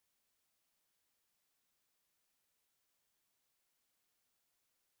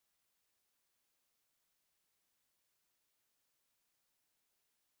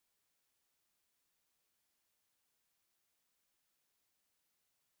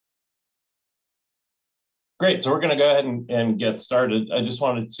Great, so we're going to go ahead and get started. I just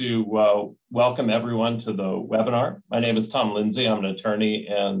wanted to welcome everyone to the webinar. My name is Tom Lindsay. I'm an attorney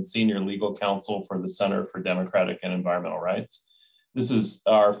and senior legal counsel for the Center for Democratic and Environmental Rights. This is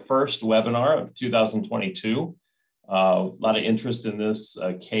our first webinar of 2022. A lot of interest in this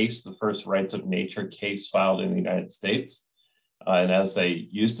case, the first rights of nature case filed in the United States. And as they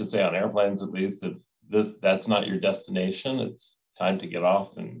used to say on airplanes, at least, if that's not your destination, it's time to get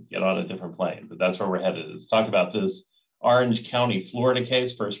off and get on a different plane. But that's where we're headed, is talk about this Orange County, Florida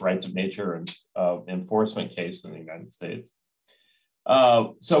case, first rights of nature and enforcement case in the United States.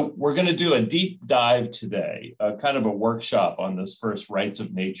 So we're going to do a deep dive today, kind of a workshop on this first rights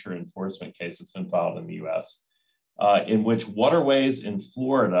of nature enforcement case that's been filed in the US, in which waterways in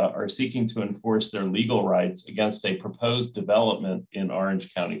Florida are seeking to enforce their legal rights against a proposed development in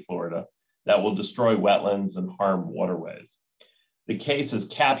Orange County, Florida, that will destroy wetlands and harm waterways. The case is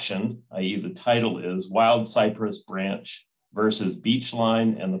captioned, i.e. the title is Wilde Cypress Branch versus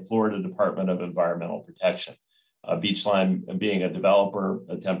Beachline and the Florida Department of Environmental Protection. Beachline being a developer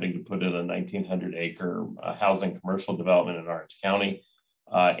attempting to put in a 1,900-acre housing commercial development in Orange County,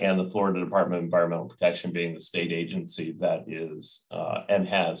 and the Florida Department of Environmental Protection being the state agency that is and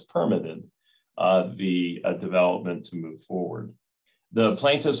has permitted the development to move forward. The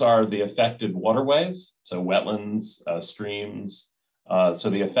plaintiffs are the affected waterways, so wetlands, streams. So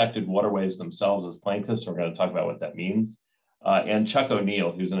the affected waterways themselves as plaintiffs, we're going to talk about what that means. And Chuck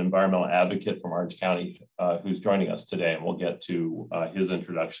O'Neill, who's an environmental advocate from Orange County, who's joining us today. And we'll get to his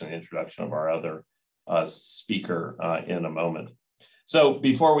introduction, the introduction of our other speaker in a moment. So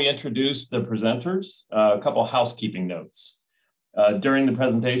before we introduce the presenters, a couple housekeeping notes. During the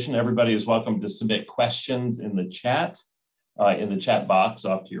presentation, everybody is welcome to submit questions in the chat box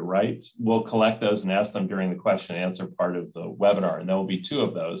off to your right. We'll collect those and ask them during the question and answer part of the webinar, and there will be two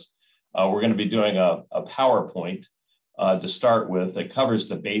of those. We're going to be doing a PowerPoint to start with that covers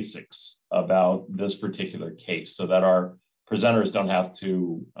the basics about this particular case so that our presenters don't have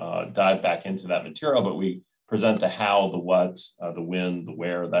to dive back into that material, but we present the how, the what, the when, the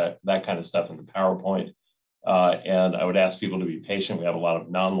where, that kind of stuff in the PowerPoint. And I would ask people to be patient. We have a lot of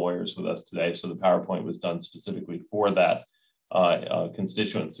non-lawyers with us today, so the PowerPoint was done specifically for that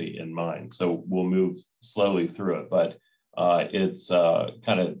constituency in mind. So we'll move slowly through it, but it's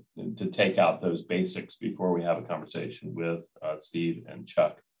kind of to take out those basics before we have a conversation with Steve and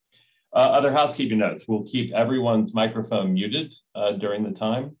Chuck. Other housekeeping notes: we'll keep everyone's microphone muted during the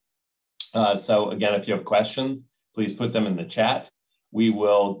time. So again, if you have questions, please put them in the chat. We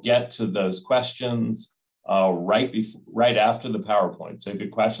will get to those questions right after the PowerPoint. So if you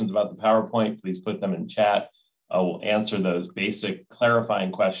have questions about the PowerPoint, please put them in chat. We'll answer those basic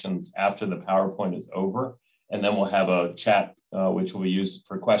clarifying questions after the PowerPoint is over. And then we'll have a chat, which will be used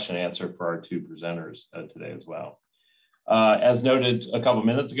for question and answer for our two presenters today as well. As noted a couple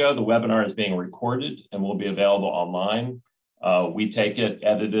minutes ago, the webinar is being recorded and will be available online. We take it,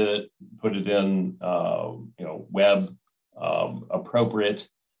 edit it, put it in web appropriate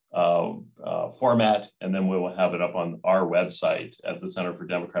format, and then we will have it up on our website at the Center for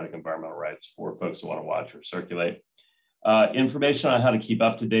Democratic and Environmental Rights for folks who want to watch or circulate. Information on how to keep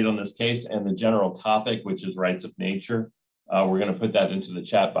up to date on this case and the general topic, which is rights of nature. We're going to put that into the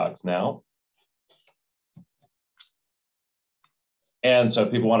chat box now. And so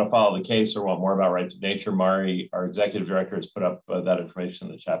if people want to follow the case or want more about rights of nature, Mari, our executive director, has put up that information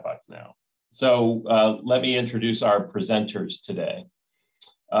in the chat box now. So let me introduce our presenters today.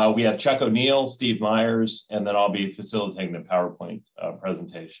 We have Chuck O'Neill, Steve Myers, and then I'll be facilitating the PowerPoint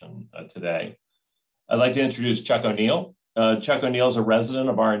presentation today. I'd like to introduce Chuck O'Neill. Chuck O'Neill is a resident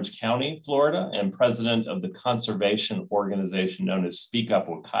of Orange County, Florida, and president of the conservation organization known as Speak Up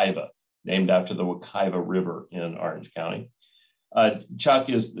Wekiva, named after the Wekiva River in Orange County. Chuck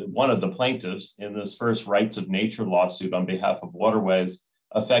is one of the plaintiffs in this first rights of nature lawsuit on behalf of waterways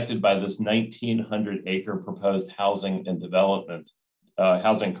affected by this 1,900-acre proposed housing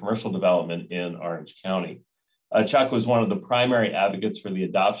commercial development in Orange County. Chuck was one of the primary advocates for the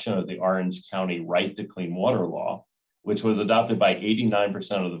adoption of the Orange County Right to Clean Water Law, which was adopted by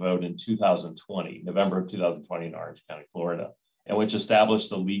 89% of the vote in 2020, November of 2020 in Orange County, Florida, and which established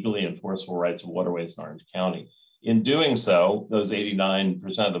the legally enforceable rights of waterways in Orange County. In doing so, those 89%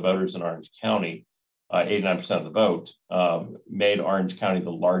 of the voters in Orange County, 89% of the vote, made Orange County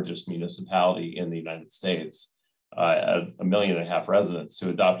the largest municipality in the United States, at 1.5 million residents, to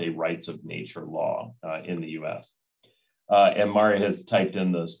adopt a rights of nature law in the US. And Mari has typed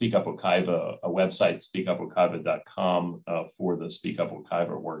in the Speak Up Wekiva website, speakupwekiva.com, for the Speak Up Wekiva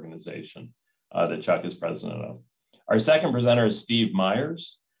organization that Chuck is president of. Our second presenter is Steve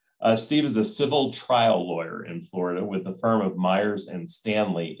Myers. Steve is a civil trial lawyer in Florida with the firm of Myers and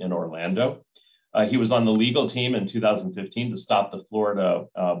Stanley in Orlando. He was on the legal team in 2015 to stop the Florida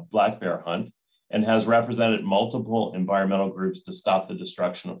black bear hunt and has represented multiple environmental groups to stop the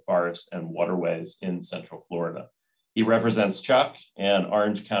destruction of forests and waterways in Central Florida. He represents Chuck and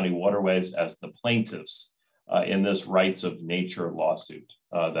Orange County Waterways as the plaintiffs in this rights of nature lawsuit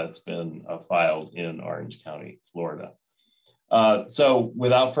that's been filed in Orange County, Florida. So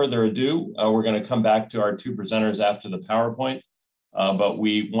without further ado, we're going to come back to our two presenters after the PowerPoint, but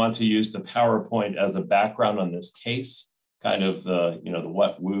we want to use the PowerPoint as a background on this case, kind of the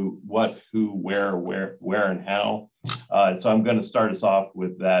what, who, where, and how. So I'm going to start us off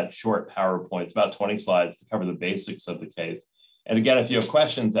with that short PowerPoint. It's about 20 slides to cover the basics of the case. And again, if you have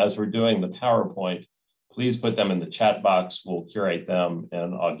questions as we're doing the PowerPoint, please put them in the chat box. We'll curate them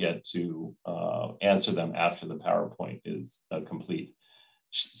and I'll get to answer them after the PowerPoint is complete.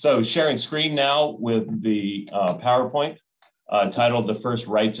 So sharing screen now with the PowerPoint titled The First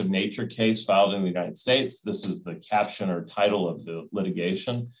Rights of Nature Case Filed in the United States. This is the caption or title of the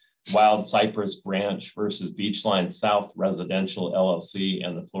litigation. Wilde Cypress Branch versus Beachline South Residential LLC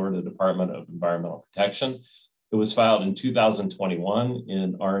and the Florida Department of Environmental Protection. It was filed in 2021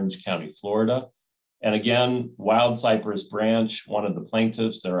 in Orange County, Florida. And again, Wilde Cypress Branch, one of the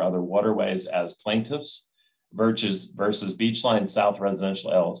plaintiffs, there are other waterways as plaintiffs, versus Beachline South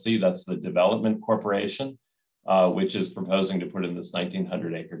Residential LLC, that's the development corporation, which is proposing to put in this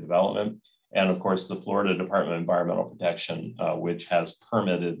 1,900-acre development. And of course, the Florida Department of Environmental Protection, which has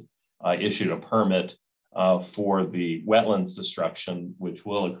issued a permit for the wetlands destruction, which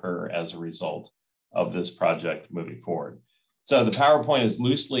will occur as a result of this project moving forward. So the PowerPoint is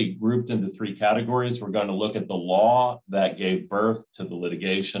loosely grouped into three categories. We're going to look at the law that gave birth to the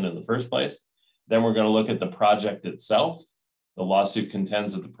litigation in the first place. Then we're going to look at the project itself. The lawsuit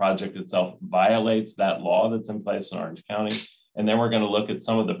contends that the project itself violates that law that's in place in Orange County. And then we're going to look at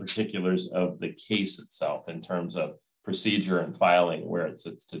some of the particulars of the case itself in terms of procedure and filing where it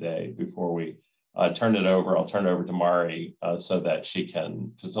sits today. Before we turn it over, I'll turn it over to Mari so that she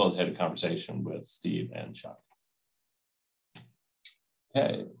can facilitate a conversation with Steve and Chuck.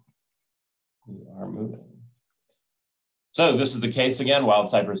 Okay, we are moving. So this is the case again, Wilde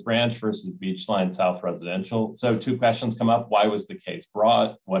Cypress Branch versus Beachline South Residential. So two questions come up. Why was the case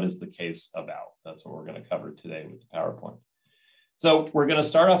brought? What is the case about? That's what we're going to cover today with the PowerPoint. So we're going to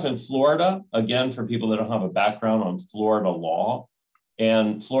start off in Florida, again, for people that don't have a background on Florida law.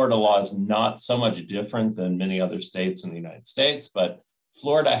 And Florida law is not so much different than many other states in the United States, but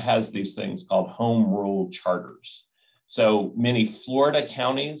Florida has these things called home rule charters. So many Florida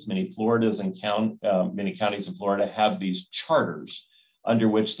counties, many counties in Florida have these charters under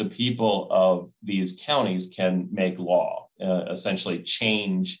which the people of these counties can make law, essentially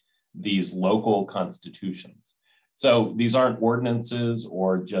change these local constitutions. So these aren't ordinances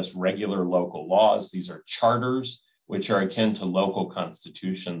or just regular local laws. These are charters, which are akin to local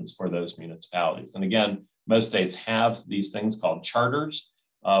constitutions for those municipalities. And again, most states have these things called charters,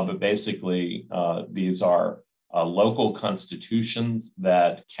 but basically these are local constitutions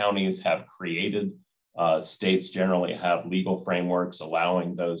that counties have created. States generally have legal frameworks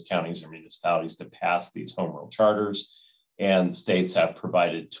allowing those counties or municipalities to pass these home rule charters, and states have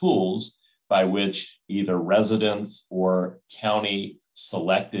provided tools by which either residents or county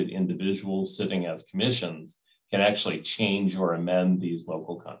selected individuals sitting as commissions can actually change or amend these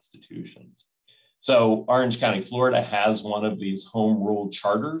local constitutions. So Orange County, Florida has one of these home rule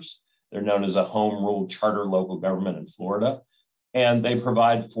charters. They're known as a home rule charter local government in Florida. And they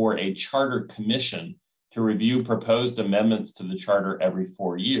provide for a charter commission to review proposed amendments to the charter every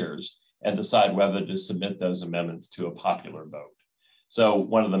 4 years and decide whether to submit those amendments to a popular vote. So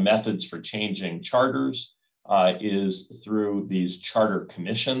one of the methods for changing charters is through these charter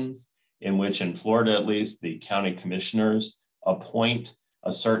commissions, in which in Florida, at least, the county commissioners appoint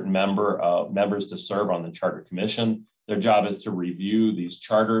a certain members to serve on the charter commission. Their job is to review these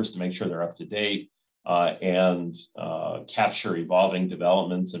charters to make sure they're up to date and capture evolving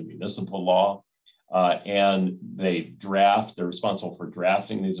developments in municipal law. And they're responsible for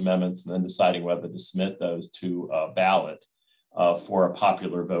drafting these amendments and then deciding whether to submit those to a ballot for a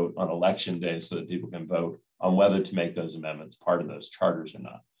popular vote on election day so that people can vote on whether to make those amendments part of those charters or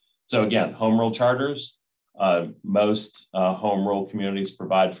not. So again, home rule charters, most home rule communities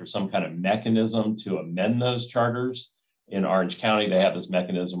provide for some kind of mechanism to amend those charters. In Orange County, they have this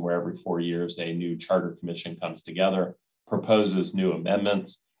mechanism where every 4 years, a new charter commission comes together, proposes new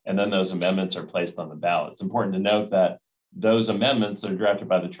amendments, and then those amendments are placed on the ballot. It's important to note that those amendments that are drafted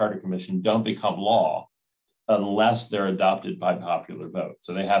by the Charter Commission don't become law unless they're adopted by popular vote.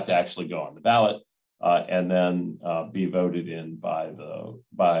 So they have to actually go on the ballot and then be voted in by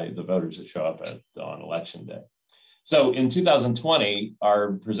the voters that show up on election day. So in 2020,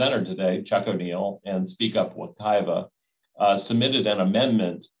 our presenter today, Chuck O'Neill and Speak Up Wekiva, submitted an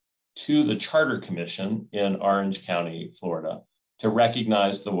amendment to the Charter Commission in Orange County, Florida, to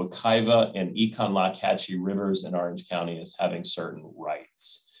recognize the Wekiva and Econlockhatchee rivers in Orange County as having certain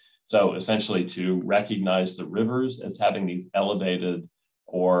rights. So essentially to recognize the rivers as having these elevated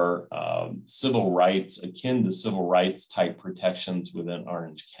or civil rights, akin to civil rights type protections within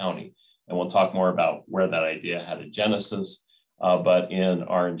Orange County. And we'll talk more about where that idea had a genesis. But in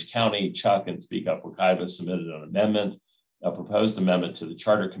Orange County, Chuck and Speak Up Wekiva submitted an amendment, a proposed amendment to the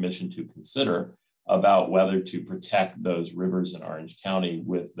Charter Commission to consider about whether to protect those rivers in Orange County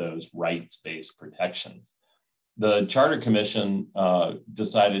with those rights-based protections. The Charter Commission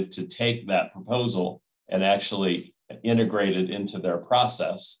decided to take that proposal and actually integrate it into their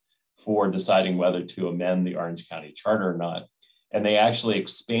process for deciding whether to amend the Orange County Charter or not. And they actually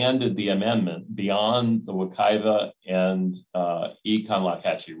expanded the amendment beyond the Wekiva and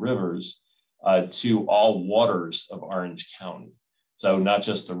Econlockhatchee rivers to all waters of Orange County. So not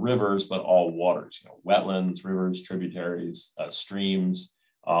just the rivers, but all waters, wetlands, rivers, tributaries, streams,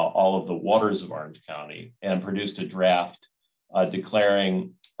 all of the waters of Orange County, and produced a draft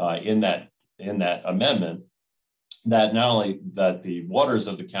declaring in that amendment that not only that the waters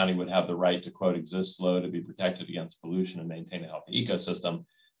of the county would have the right to, quote, exist, flow, to be protected against pollution and maintain a healthy ecosystem,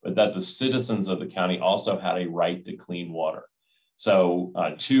 but that the citizens of the county also had a right to clean water. So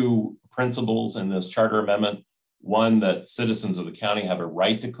two principles in this charter amendment: one, that citizens of the county have a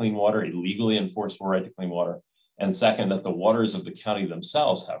right to clean water, a legally enforceable right to clean water. And second, that the waters of the county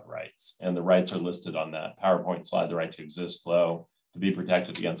themselves have rights. And the rights are listed on that PowerPoint slide: the right to exist, flow, to be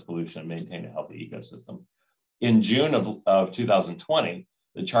protected against pollution and maintain a healthy ecosystem. In June of 2020,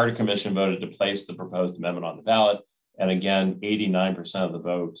 the Charter Commission voted to place the proposed amendment on the ballot. And again, 89% of the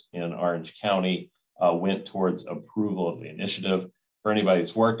vote in Orange County went towards approval of the initiative. For anybody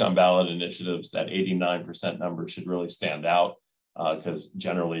who's worked on ballot initiatives, that 89% number should really stand out because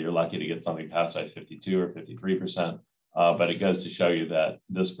generally you're lucky to get something passed by 52 or 53%. But it goes to show you that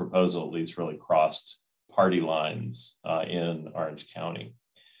this proposal at least really crossed party lines in Orange County.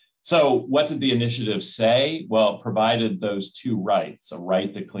 So what did the initiative say? Well, it provided those two rights: a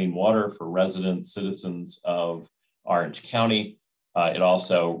right to clean water for residents, citizens of Orange County. It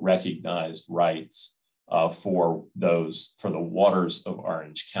also recognized rights for the waters of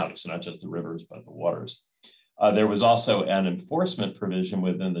Orange County. So not just the rivers, but the waters. There was also an enforcement provision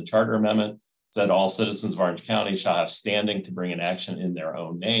within the Charter Amendment that all citizens of Orange County shall have standing to bring an action in their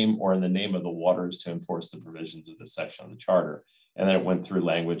own name or in the name of the waters to enforce the provisions of this section of the Charter. And then it went through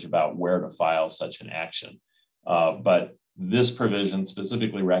language about where to file such an action. But this provision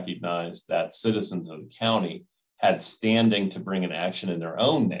specifically recognized that citizens of the county had standing to bring an action in their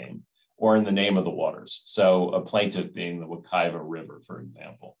own name or in the name of the waters. So a plaintiff being the Wekiva River, for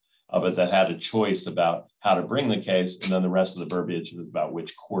example, but that had a choice about how to bring the case. And then the rest of the verbiage was about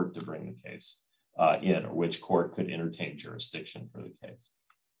which court to bring the case in, or which court could entertain jurisdiction for the case.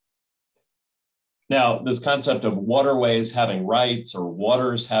 Now, this concept of waterways having rights or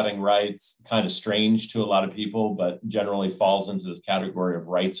waters having rights, kind of strange to a lot of people, but generally falls into this category of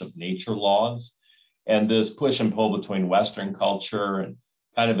rights of nature laws. And this push and pull between Western culture and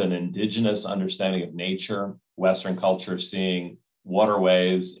kind of an indigenous understanding of nature, Western culture seeing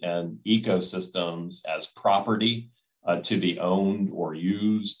waterways and ecosystems as property to be owned or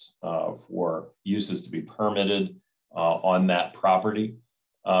used for uses to be permitted on that property.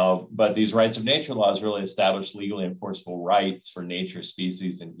 But these rights of nature laws really establish legally enforceable rights for nature,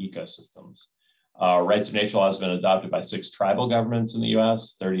 species, and ecosystems. Rights of nature laws have been adopted by 6 tribal governments in the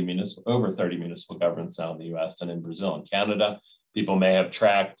US, over 30 municipal governments now in the US and in Brazil and Canada. People may have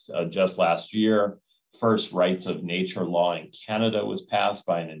tracked just last year, first rights of nature law in Canada was passed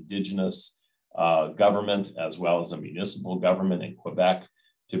by an indigenous government as well as a municipal government in Quebec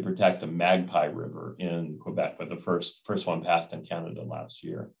to protect the Magpie River in Quebec, but the first one passed in Canada last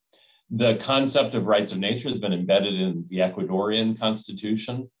year. The concept of rights of nature has been embedded in the Ecuadorian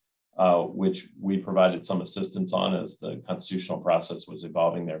Constitution, which we provided some assistance on as the constitutional process was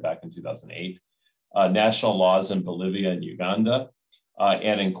evolving there back in 2008. National laws in Bolivia and Uganda,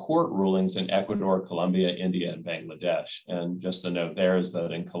 and in court rulings in Ecuador, Colombia, India, and Bangladesh. And just the note there is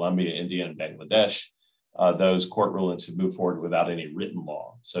that in Colombia, India, and Bangladesh, those court rulings have moved forward without any written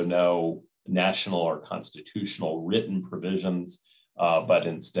law. So no national or constitutional written provisions, but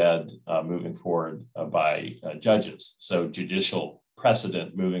instead moving forward by judges. So judicial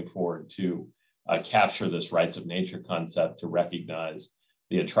precedent moving forward to capture this rights of nature concept to recognize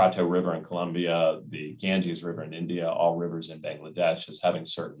the Atrato River in Colombia, the Ganges River in India, all rivers in Bangladesh as having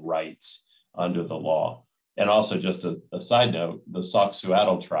certain rights under the law. And also, just a side note, the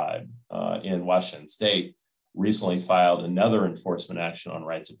Soxuatl tribe in Washington State recently filed another enforcement action on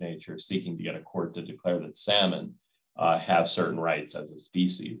rights of nature, seeking to get a court to declare that salmon have certain rights as a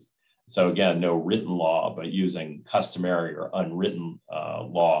species. So again, no written law, but using customary or unwritten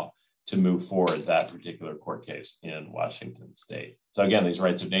law to move forward that particular court case in Washington State. So again, these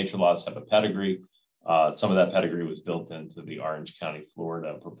rights of nature laws have a pedigree. Some of that pedigree was built into the Orange County,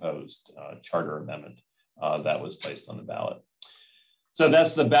 Florida proposed charter amendment that was placed on the ballot. So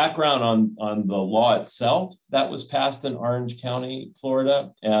that's the background on the law itself that was passed in Orange County,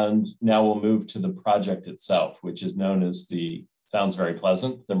 Florida. And now we'll move to the project itself, which is known as sounds very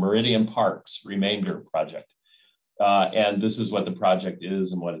pleasant, the Meridian Parks Remainder Project. And this is what the project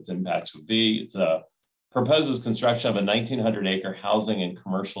is and what its impacts would be. It proposes construction of a 1,900-acre housing and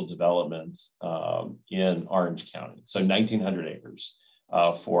commercial development in Orange County. So 1,900 acres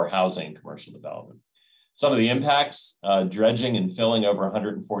for housing and commercial development. Some of the impacts, dredging and filling over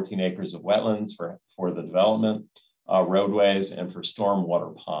 114 acres of wetlands for the development, roadways, and for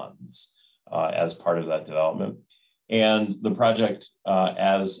stormwater ponds as part of that development. And the project,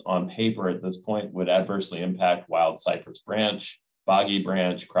 as on paper at this point, would adversely impact Wilde Cypress Branch, Boggy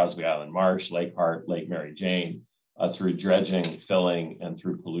Branch, Crosby Island Marsh, Lake Hart, Lake Mary Jane, through dredging, filling, and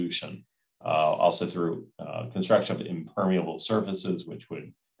through pollution. Also through construction of impermeable surfaces, which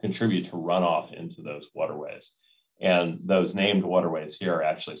would contribute to runoff into those waterways. And those named waterways here are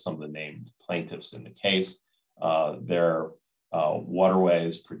actually some of the named plaintiffs in the case. They're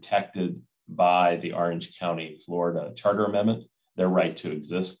waterways protected by the Orange County, Florida Charter Amendment, their right to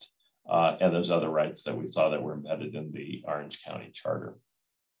exist, and those other rights that we saw that were embedded in the Orange County Charter.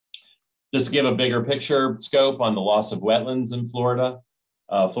 Just to give a bigger picture scope on the loss of wetlands in Florida,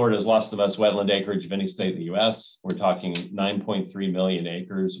 Florida has lost the most wetland acreage of any state in the US. We're talking 9.3 million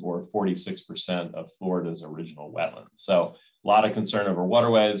acres, or 46% of Florida's original wetlands. So a lot of concern over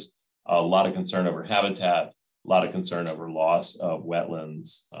waterways, a lot of concern over habitat, a lot of concern over loss of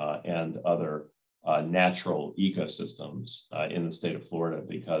wetlands and other natural ecosystems in the state of Florida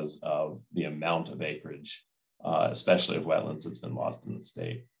because of the amount of acreage, especially of wetlands, that's been lost in the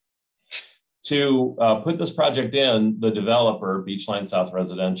state. To put this project in, the developer, Beachline South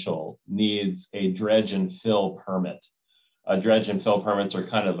Residential, needs a dredge and fill permit. Dredge and fill permits are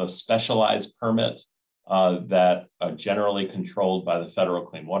kind of a specialized permit that are generally controlled by the Federal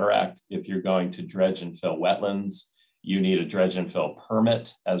Clean Water Act. If you're going to dredge and fill wetlands, you need a dredge and fill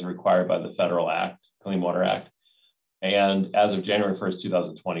permit as required by the Federal Act, Clean Water Act. And as of January 1st,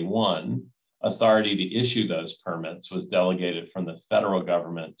 2021, authority to issue those permits was delegated from the federal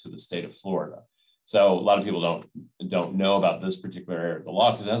government to the state of Florida. So a lot of people don't know about this particular area of the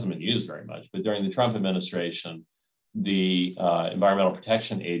law because it hasn't been used very much. But during the Trump administration, the Environmental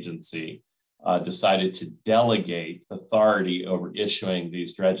Protection Agency decided to delegate authority over issuing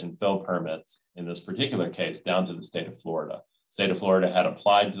these dredge and fill permits, in this particular case, down to the state of Florida. State of Florida had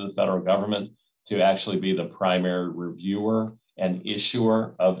applied to the federal government to actually be the primary reviewer and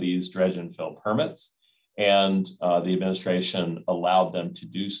issuer of these dredge and fill permits. And the administration allowed them to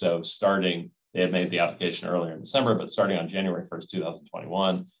do so starting, they had made the application earlier in December, but starting on January 1st,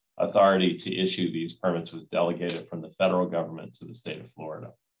 2021, authority to issue these permits was delegated from the federal government to the state of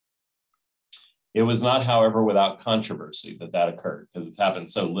Florida. It was not, however, without controversy that occurred, because it's happened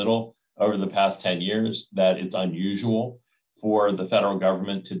so little over the past 10 years that it's unusual for the federal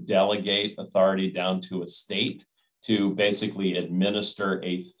government to delegate authority down to a state to basically administer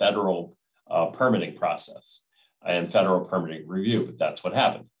a federal permitting process and federal permitting review, but that's what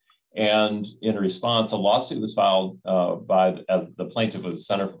happened. And in response, a lawsuit was filed as the plaintiff was the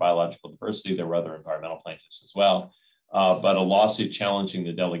Center for Biological Diversity. There were other environmental plaintiffs as well, but a lawsuit challenging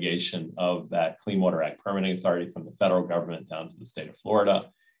the delegation of that Clean Water Act permitting authority from the federal government down to the state of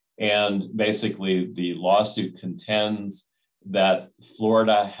Florida. And basically the lawsuit contends that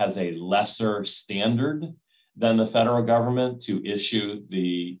Florida has a lesser standard than the federal government to issue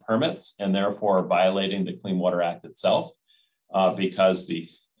the permits, and therefore violating the Clean Water Act itself, because the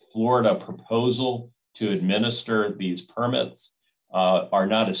Florida proposal to administer these permits are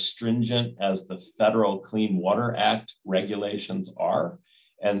not as stringent as the federal Clean Water Act regulations are.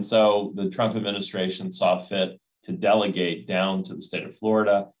 And so the Trump administration saw fit to delegate down to the state of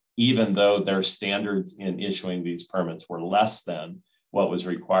Florida, even though their standards in issuing these permits were less than what was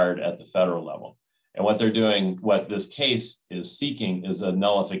required at the federal level. And what they're doing, what this case is seeking, is a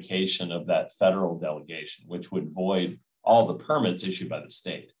nullification of that federal delegation, which would void all the permits issued by the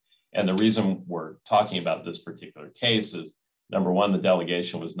state. And the reason we're talking about this particular case is, number one, the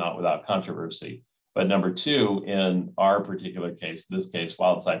delegation was not without controversy. But number two, in our particular case, this case,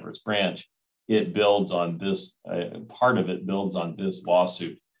 Wilde Cypress Branch, it builds on this, part of it builds on this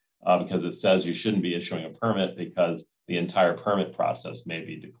lawsuit because it says you shouldn't be issuing a permit because the entire permit process may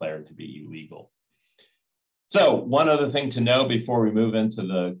be declared to be illegal. So one other thing to know before we move into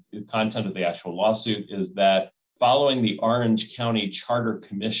the content of the actual lawsuit is that following the Orange County Charter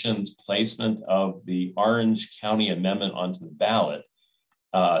Commission's placement of the Orange County Amendment onto the ballot,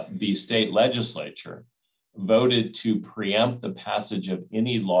 the state legislature voted to preempt the passage of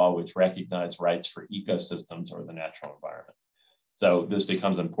any law which recognized rights for ecosystems or the natural environment. So this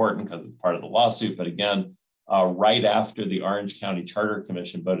becomes important because it's part of the lawsuit, but again, right after the Orange County Charter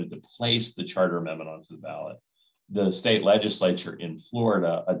Commission voted to place the charter amendment onto the ballot, the state legislature in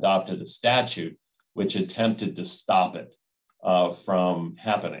Florida adopted a statute which attempted to stop it from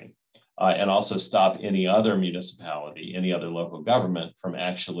happening and also stop any other municipality, any other local government from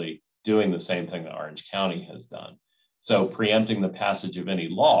actually doing the same thing that Orange County has done. So preempting the passage of any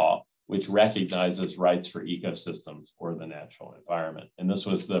law which recognizes rights for ecosystems or the natural environment. And this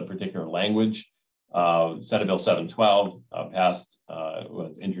was the particular language. Senate Bill 712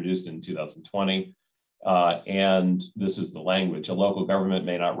 was introduced in 2020. And this is the language: a local government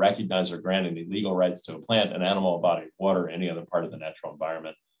may not recognize or grant any legal rights to a plant, an animal, a body of water, or any other part of the natural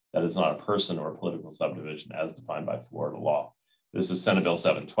environment that is not a person or a political subdivision as defined by Florida law. This is Senate Bill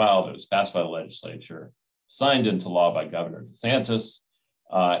 712. It was passed by the legislature, signed into law by Governor DeSantis.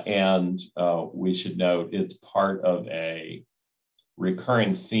 And we should note it's part of a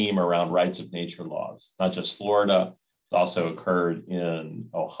recurring theme around rights of nature laws, not just Florida. It's also occurred in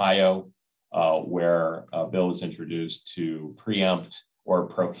Ohio, where a bill was introduced to preempt or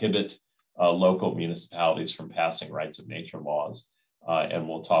prohibit local municipalities from passing rights of nature laws. And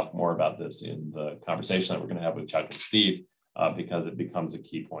we'll talk more about this in the conversation that we're going to have with Chuck and Steve, because it becomes a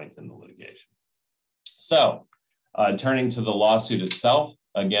key point in the litigation. So turning to the lawsuit itself,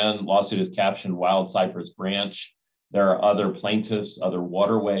 again, lawsuit is captioned Wilde Cypress Branch. There are other plaintiffs, other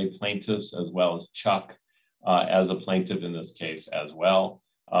waterway plaintiffs, as well as Chuck as a plaintiff in this case as well.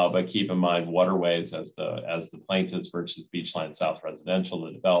 But keep in mind waterways as the plaintiffs versus Beachline South Residential,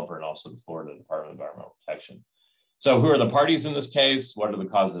 the developer, and also the Florida Department of Environmental Protection. So who are the parties in this case? What are the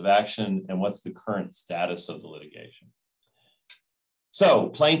causes of action? And what's the current status of the litigation? So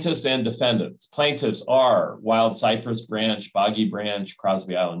plaintiffs and defendants. Plaintiffs are Wilde Cypress Branch, Boggy Branch,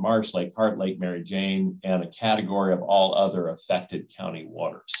 Crosby Island Marsh, Lake Hart, Lake Mary Jane, and a category of all other affected county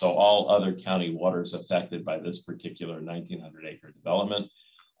waters. So all other county waters affected by this particular 1,900-acre development.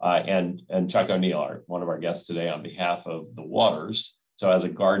 And Chuck O'Neill, one of our guests today, on behalf of the waters, so as a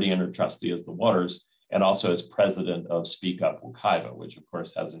guardian or trustee as the waters, and also as president of Speak Up Wekiva, which of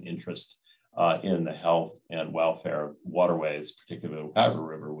course has an interest in the health and welfare of waterways, particularly the Wekiva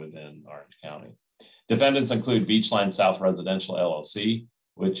River within Orange County. Defendants include Beachline South Residential LLC,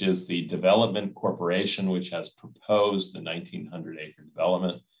 which is the development corporation which has proposed the 1,900-acre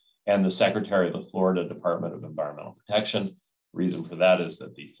development, and the Secretary of the Florida Department of Environmental Protection. Reason for that is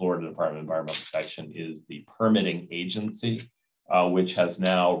that the Florida Department of Environmental Protection is the permitting agency, which has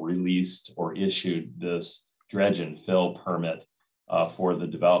now released or issued this dredge and fill permit for the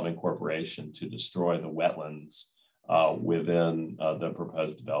development corporation to destroy the wetlands within the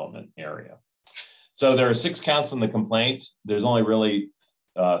proposed development area. So there are 6 counts in the complaint. There's only really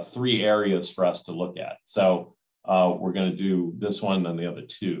 3 areas for us to look at. So we're going to do this one and the other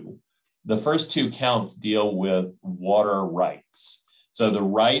 2. The first 2 counts deal with water rights. So the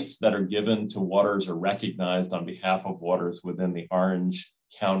rights that are given to waters are recognized on behalf of waters within the Orange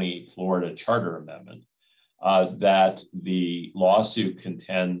County, Florida Charter Amendment that the lawsuit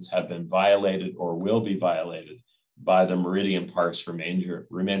contends have been violated or will be violated by the Meridian Parks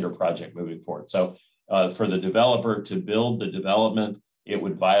Remainder Project moving forward. So for the developer to build the development, it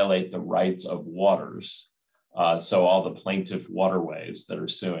would violate the rights of waters. So all the plaintiff-waterways that are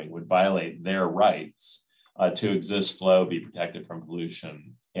suing would violate their rights to exist, flow, be protected from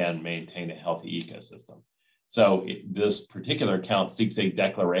pollution, and maintain a healthy ecosystem. So this particular count seeks a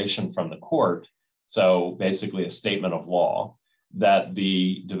declaration from the court, so basically a statement of law, that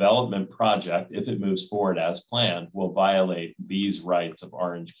the development project, if it moves forward as planned, will violate these rights of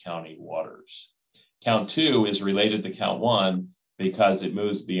Orange County waters. Count 2 is related to count 1 because it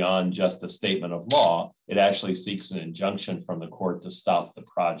moves beyond just a statement of law. It actually seeks an injunction from the court to stop the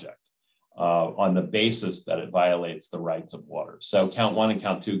project on the basis that it violates the rights of water. So count 1 and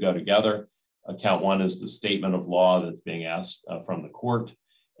count 2 go together. Count 1 is the statement of law that's being asked from the court,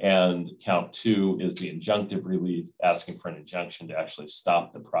 And count 2 is the injunctive relief, asking for an injunction to actually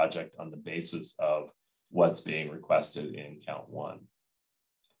stop the project on the basis of what's being requested in count 1.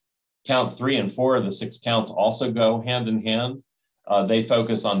 Count 3 and 4 of the 6 counts also go hand in hand. They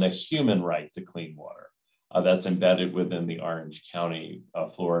focus on the human right to clean water. That's embedded within the Orange County,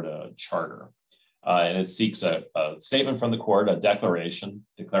 Florida Charter. And it seeks a statement from the court, a declaration,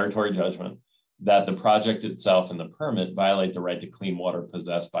 declaratory judgment, that the project itself and the permit violate the right to clean water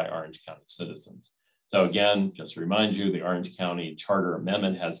possessed by Orange County citizens. So again, just to remind you, the Orange County Charter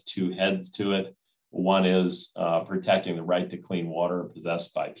Amendment has 2 heads to it. One is protecting the right to clean water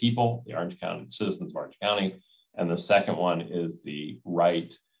possessed by people, the Orange County citizens of Orange County. And the second one is the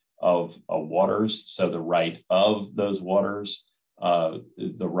right of waters. So the right of those waters,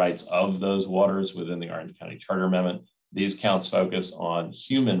 the rights of those waters within the Orange County Charter Amendment. These counts focus on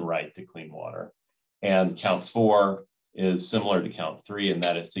human right to clean water. And count 4 is similar to count 3 in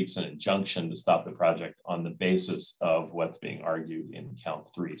that it seeks an injunction to stop the project on the basis of what's being argued in count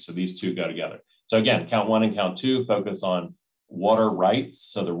 3. So these 2 go together. So again, count 1 and count 2 focus on water rights,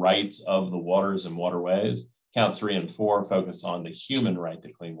 so the rights of the waters and waterways. Count 3 and 4 focus on the human right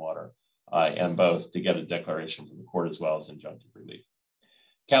to clean water, and both to get a declaration from the court as well as injunctive relief.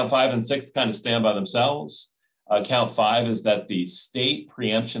 Count 5 and 6 kind of stand by themselves. Count 5 is that the state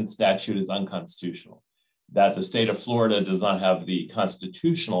preemption statute is unconstitutional, that the state of Florida does not have the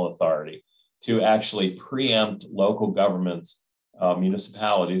constitutional authority to actually preempt local governments,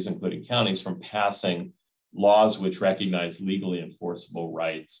 municipalities, including counties, from passing laws which recognize legally enforceable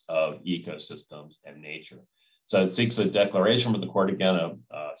rights of ecosystems and nature. So it seeks a declaration from the court, again,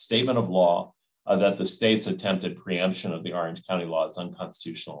 a statement of law that the state's attempted preemption of the Orange County law is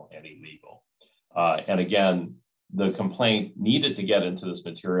unconstitutional and illegal. And again, the complaint needed to get into this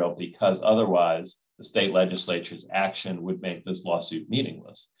material because otherwise the state legislature's action would make this lawsuit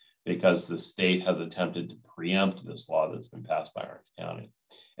meaningless because the state has attempted to preempt this law that's been passed by Orange County.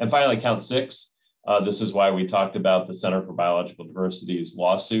 And finally, count 6, this is why we talked about the Center for Biological Diversity's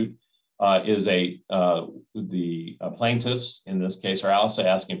lawsuit, is the plaintiffs in this case are also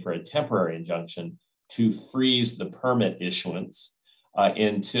asking for a temporary injunction to freeze the permit issuance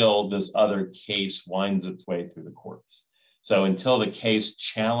until this other case winds its way through the courts. So until the case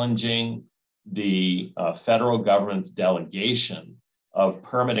challenging the federal government's delegation of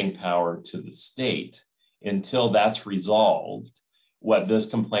permitting power to the state, until that's resolved, what this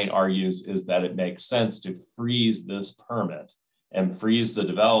complaint argues is that it makes sense to freeze this permit and freeze the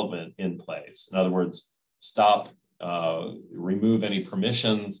development in place. In other words, stop, remove any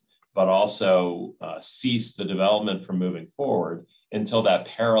permissions, but also cease the development from moving forward until that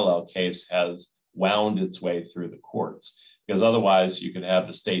parallel case has wound its way through the courts. Because otherwise you could have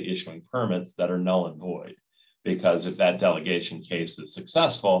the state issuing permits that are null and void. Because if that delegation case is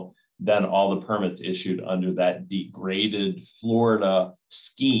successful, then all the permits issued under that degraded Florida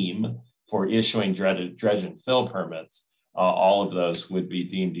scheme for issuing dredge and fill permits, all of those would be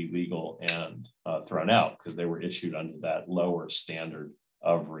deemed illegal and thrown out because they were issued under that lower standard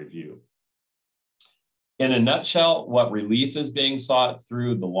of review. In a nutshell, what relief is being sought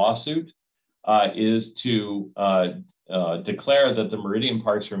through the lawsuit is to declare that the Meridian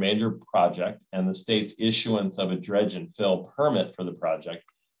Parks Remainder project and the state's issuance of a dredge and fill permit for the project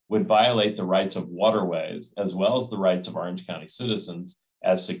would violate the rights of waterways as well as the rights of Orange County citizens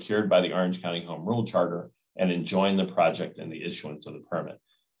as secured by the Orange County Home Rule Charter and enjoin the project and the issuance of the permit.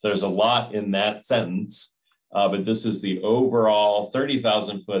 So there's a lot in that sentence, but this is the overall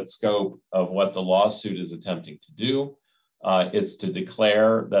 30,000-foot scope of what the lawsuit is attempting to do. It's to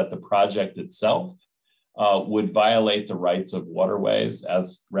declare that the project itself would violate the rights of waterways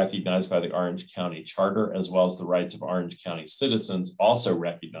as recognized by the Orange County Charter, as well as the rights of Orange County citizens also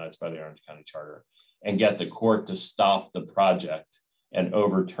recognized by the Orange County Charter, and get the court to stop the project and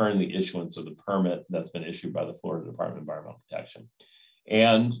overturn the issuance of the permit that's been issued by the Florida Department of Environmental Protection.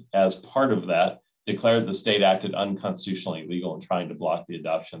 And as part of that, declared the state acted unconstitutionally illegal in trying to block the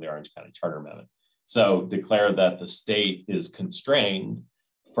adoption of the Orange County Charter Amendment. So declare that the state is constrained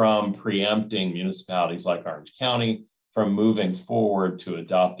from preempting municipalities like Orange County from moving forward to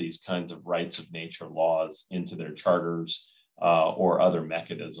adopt these kinds of rights of nature laws into their charters or other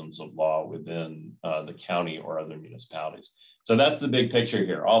mechanisms of law within the county or other municipalities. So that's the big picture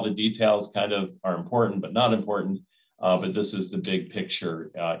here. All the details kind of are important, but not important. But this is the big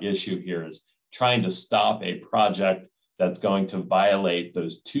picture issue here, is trying to stop a project that's going to violate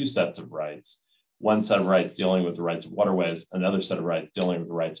those two sets of rights. One set of rights dealing with the rights of waterways, another set of rights dealing with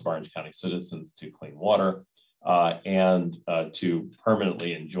the rights of Orange County citizens to clean water, and to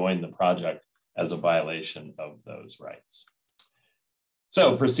permanently enjoin the project as a violation of those rights.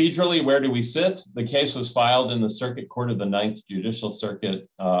 So procedurally, where do we sit? The case was filed in the Circuit Court of the Ninth Judicial Circuit,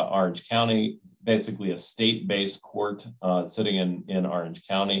 Orange County, basically a state-based court sitting in Orange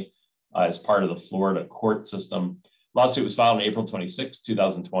County as part of the Florida court system. Lawsuit was filed on April 26,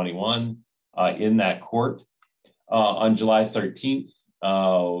 2021 in that court. On July 13th,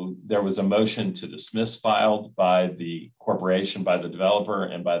 there was a motion to dismiss filed by the corporation, by the developer,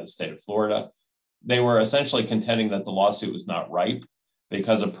 and by the state of Florida. They were essentially contending that the lawsuit was not ripe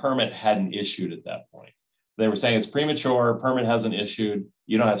because a permit hadn't issued at that point. They were saying it's premature, permit hasn't issued,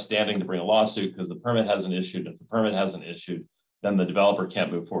 you don't have standing to bring a lawsuit because the permit hasn't issued. If the permit hasn't issued, then the developer can't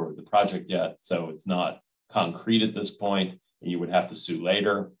move forward with the project yet. So it's not concrete at this point, and you would have to sue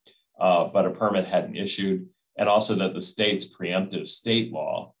later, but a permit hadn't issued. And also that the state's preemptive state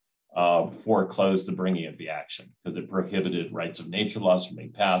law foreclosed the bringing of the action because it prohibited rights of nature laws from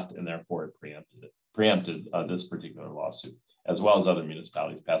being passed, and therefore it preempted this particular lawsuit, as well as other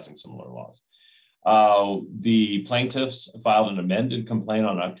municipalities passing similar laws. The plaintiffs filed an amended complaint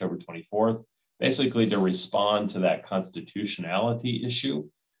on October 24th, basically to respond to that constitutionality issue,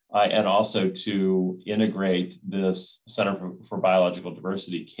 and also to integrate this Center for Biological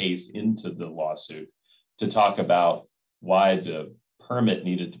Diversity case into the lawsuit to talk about why the permit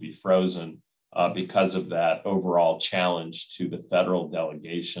needed to be frozen because of that overall challenge to the federal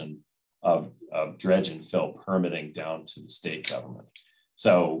delegation of dredge and fill permitting down to the state government.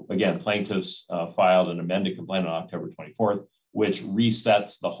 So again, plaintiffs filed an amended complaint on October 24th, which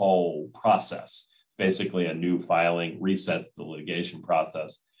resets the whole process. Basically a new filing resets the litigation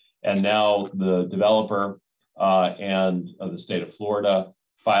process. And now the developer and the state of Florida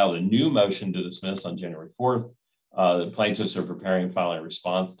filed a new motion to dismiss on January 4th. The plaintiffs are preparing and filing a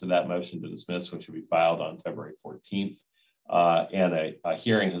response to that motion to dismiss, which will be filed on February 14th. And a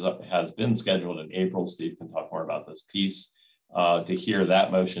hearing has been scheduled in April. Steve can talk more about this piece to hear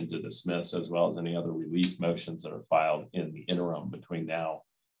that motion to dismiss, as well as any other relief motions that are filed in the interim between now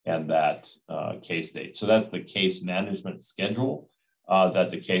and that case date. So that's the case management schedule that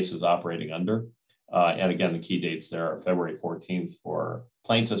the case is operating under. And again, the key dates there are February 14th for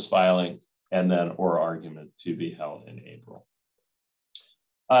plaintiffs filing, and then oral argument to be held in April.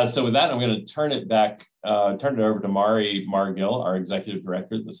 So with that, I'm going to turn it over to Mari Margill, our Executive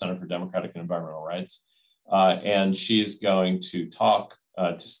Director at the Center for Democratic and Environmental Rights. And she's going to talk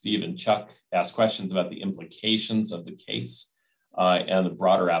to Steve and Chuck, ask questions about the implications of the case and the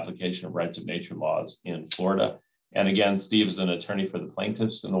broader application of rights of nature laws in Florida. And again, Steve is an attorney for the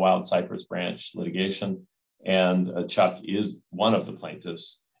plaintiffs in the Wilde Cypress branch litigation, and Chuck is one of the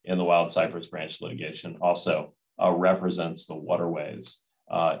plaintiffs in the Wilde Cypress branch litigation, also represents the waterways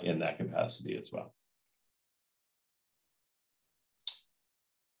in that capacity as well.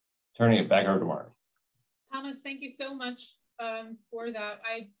 Turning it back over to Mark. Thomas, thank you so much for that.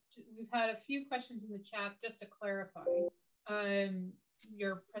 We've had a few questions in the chat just to clarify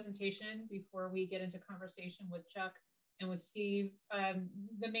your presentation before we get into conversation with Chuck and with Steve.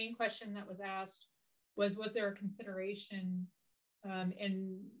 The main question that was asked was there a consideration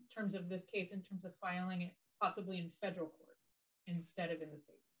in terms of this case, in terms of filing it possibly in federal court instead of in the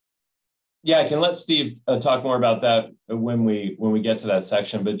state? Yeah, I can let Steve talk more about that when we get to that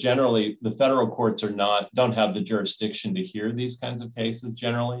section. But generally, the federal courts don't have the jurisdiction to hear these kinds of cases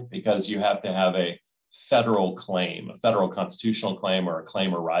generally, because you have to have a federal claim, a federal constitutional claim, or a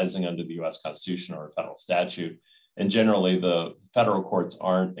claim arising under the U.S. Constitution or a federal statute. And generally, the federal courts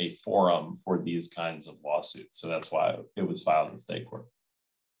aren't a forum for these kinds of lawsuits. So that's why it was filed in state court.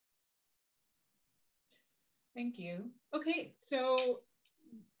 Thank you. Okay, so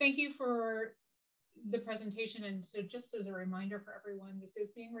thank you for the presentation. And so just as a reminder for everyone, this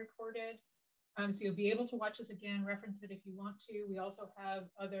is being recorded. So you'll be able to watch this again, reference it if you want to. We also have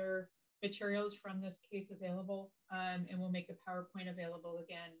other materials from this case available, and we'll make the PowerPoint available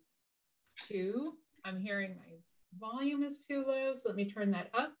again too. I'm hearing my volume is too low, so let me turn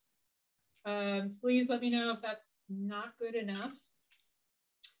that up. Please let me know if that's not good enough.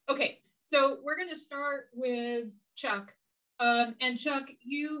 Okay, so we're going to start with Chuck. And Chuck,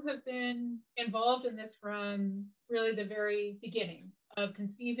 you have been involved in this from really the very beginning of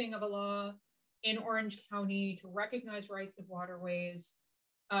conceiving of a law in Orange County to recognize rights of waterways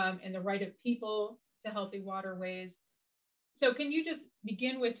and the right of people to healthy waterways. So can you just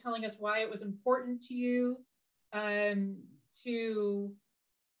begin with telling us why it was important to you to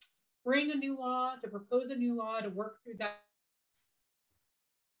bring a new law, to propose a new law, to work through that?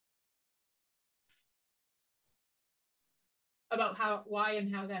 About why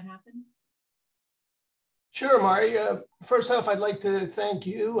and how that happened? Sure, Mari. First off, I'd like to thank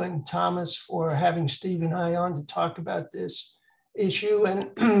you and Thomas for having Steve and I on to talk about this. issue.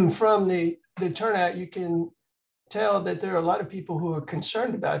 And from the turnout, you can tell that there are a lot of people who are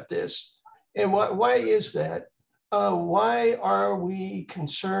concerned about this. And why is that? Why are we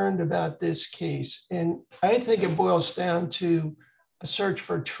concerned about this case? And I think it boils down to a search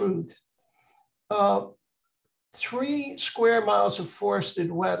for truth. 3 square miles of forested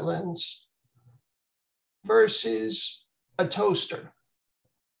wetlands versus a toaster.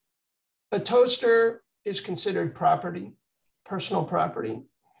 A toaster is considered property, personal property.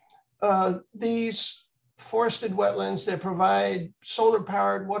 These forested wetlands that provide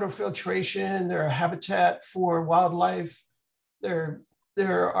solar-powered water filtration, they're a habitat for wildlife. They're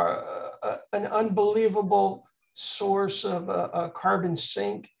an unbelievable source of a carbon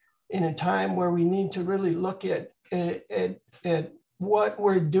sink in a time where we need to really look at what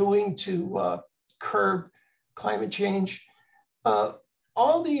we're doing to curb climate change.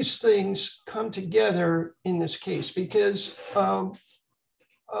 All these things come together in this case because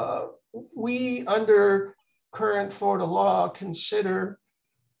we, under current Florida law, consider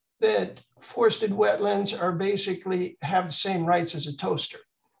that forested wetlands are basically have the same rights as a toaster.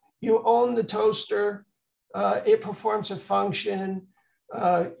 You own the toaster, it performs a function.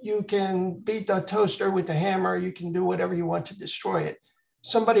 You can beat the toaster with a hammer, you can do whatever you want to destroy it.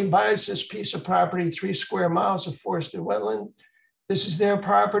 Somebody buys this piece of property, 3 square miles of forested wetland. This is their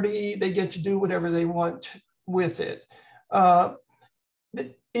property, they get to do whatever they want with it.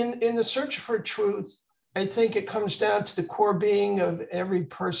 In the search for truth, I think it comes down to the core being of every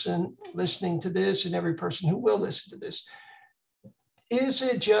person listening to this and every person who will listen to this. Is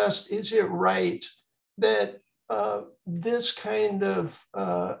it right that this kind of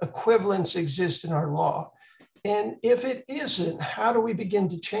equivalence exists in our law? And if it isn't, how do we begin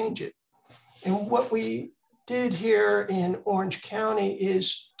to change it? And what we did here in Orange County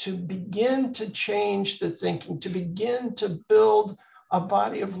is to begin to change the thinking, to begin to build a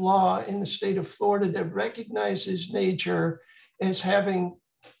body of law in the state of Florida that recognizes nature as having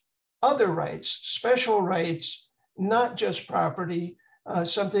other rights, special rights, not just property,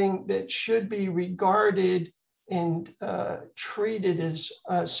 something that should be regarded and treated as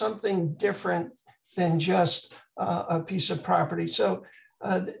something different than just a piece of property. So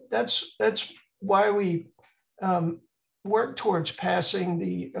that's why we work towards passing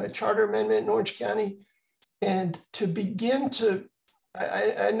the charter amendment in Orange County. And to begin to,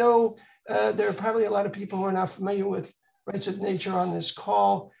 I know there are probably a lot of people who are not familiar with rights of nature on this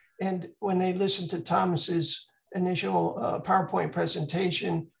call. And when they listen to Thomas's initial PowerPoint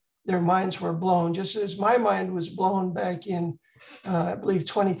presentation, their minds were blown, just as my mind was blown back in, I believe,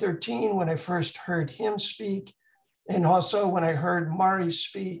 2013, when I first heard him speak. And also when I heard Mari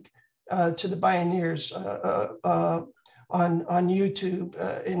speak to the Pioneers on YouTube.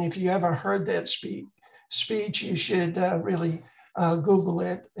 And if you haven't heard that speech, you should really Google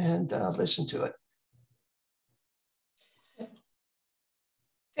it and listen to it.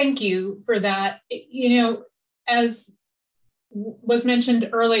 Thank you for that. You know, as was mentioned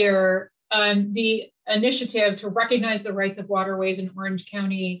earlier, the initiative to recognize the rights of waterways in Orange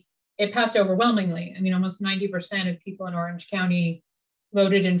County, it passed overwhelmingly. I mean, almost 90% of people in Orange County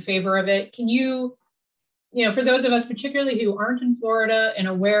voted in favor of it. Can you know, for those of us particularly who aren't in Florida and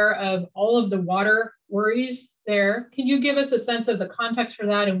aware of all of the water worries there, can you give us a sense of the context for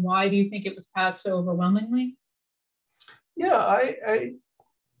that and why do you think it was passed so overwhelmingly? Yeah,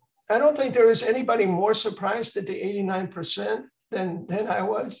 I don't think there was anybody more surprised at the 89% than I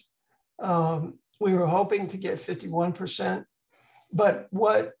was. We were hoping to get 51%, but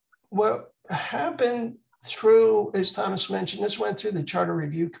what happened through, as Thomas mentioned, this went through the Charter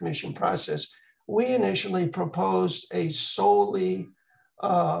Review Commission process. We initially proposed a solely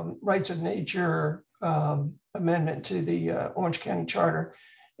rights of nature amendment to the Orange County Charter.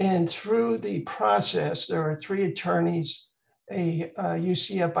 And through the process, there were 3 attorneys, a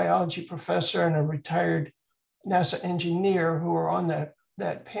UCF biology professor and a retired NASA engineer who were on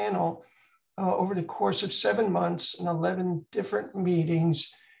that panel over the course of 7 months and 11 different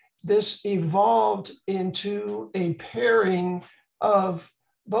meetings. This evolved into a pairing of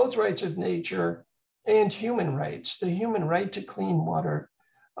both rights of nature and human rights, the human right to clean water.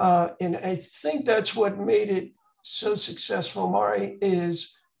 And I think that's what made it so successful, Mari,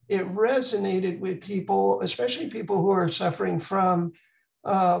 is it resonated with people, especially people who are suffering from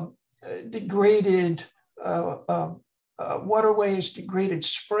degraded waterways, degraded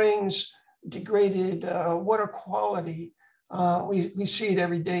springs, degraded water quality. We see it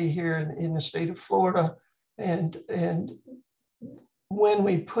every day here in the state of Florida. And when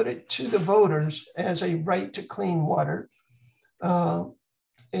we put it to the voters as a right to clean water,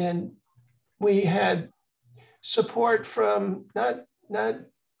 and we had support from not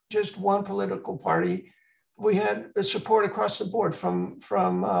just one political party. We had support across the board from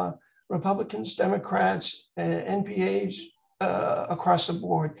Republicans, Democrats, NPAs, across the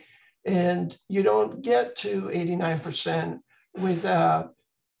board. And you don't get to 89% without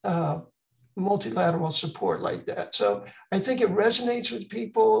multilateral support like that. So I think it resonates with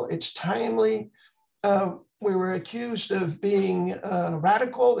people. It's timely. We were accused of being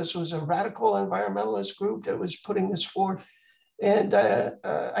radical. This was a radical environmentalist group that was putting this forward. And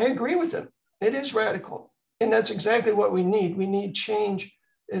I agree with them. It is radical. And that's exactly what we need. We need change.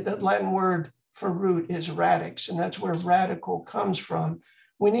 The Latin word for root is radix, and that's where radical comes from.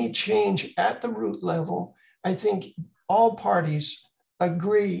 We need change at the root level. I think all parties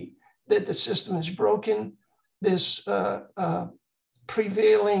agree that the system is broken. This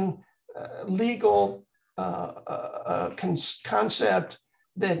prevailing legal concept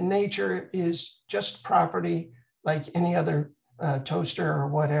that nature is just property like any other toaster or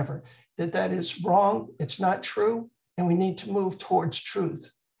whatever, that is wrong, it's not true, and we need to move towards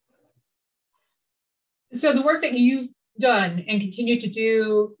truth. So the work that you've done and continue to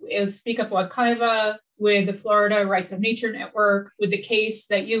do is Speak Up Wakaiva, with the Florida Rights of Nature Network, with the case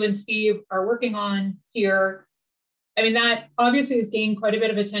that you and Steve are working on here. I mean, that obviously has gained quite a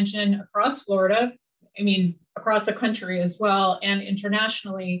bit of attention across Florida, I mean, across the country as well, and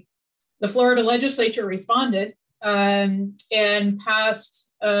internationally. The Florida legislature responded and passed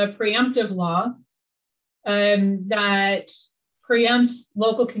a preemptive law that preempts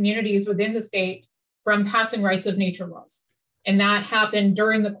local communities within the state from passing rights of nature laws. And that happened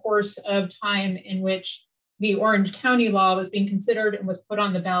during the course of time in which the Orange County law was being considered and was put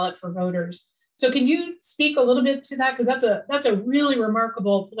on the ballot for voters. So can you speak a little bit to that? Because that's a really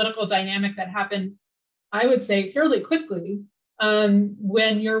remarkable political dynamic that happened, I would say, fairly quickly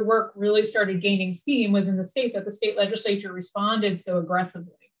when your work really started gaining steam within the state, that the state legislature responded so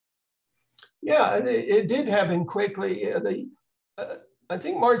aggressively. Yeah, it did happen quickly. I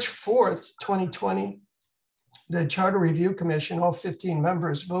think March 4th, 2020, the Charter Review Commission, all 15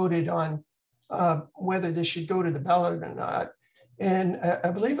 members voted on whether this should go to the ballot or not. And I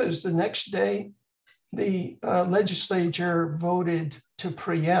believe it was the next day, the legislature voted to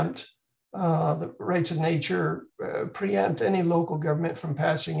preempt the rights of nature, preempt any local government from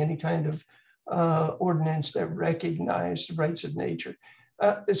passing any kind of ordinance that recognized the rights of nature.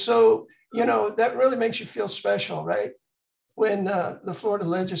 So, you know, that really makes you feel special, right? When the Florida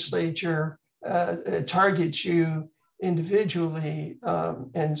legislature targets you individually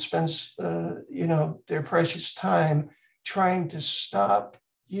and spends, you know, their precious time trying to stop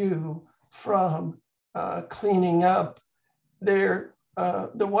you from cleaning up the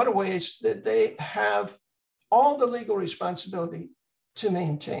waterways that they have all the legal responsibility to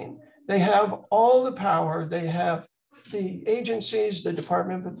maintain. They have all the power. They have the agencies, the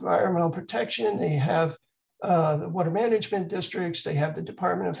Department of Environmental Protection, they have the water management districts, they have the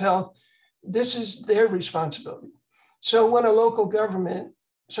Department of Health. This is their responsibility. So when a local government,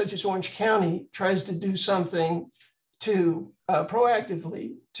 such as Orange County, tries to do something to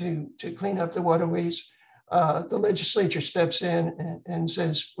proactively to clean up the waterways, the legislature steps in and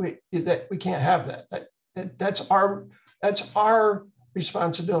says, we can't have that. That's our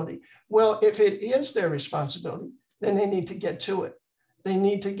responsibility. Well, if it is their responsibility, then they need to get to it. They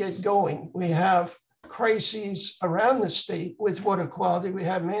need to get going. We have crises around the state with water quality. We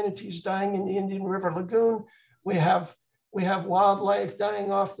have manatees dying in the Indian River Lagoon. We have wildlife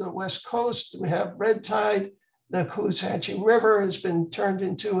dying off the West Coast. We have red tide. The Caloosahatchee River has been turned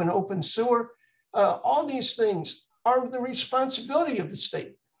into an open sewer. All these things are the responsibility of the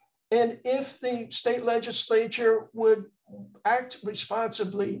state. And if the state legislature would act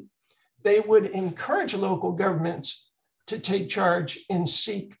responsibly, they would encourage local governments to take charge and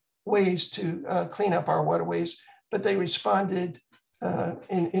seek ways to clean up our waterways. But they responded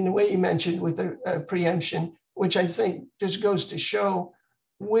in the way you mentioned with the preemption, which I think just goes to show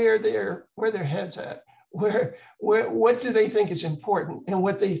where their head's at. What do they think is important? And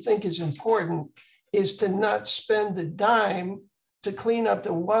what they think is important is to not spend a dime to clean up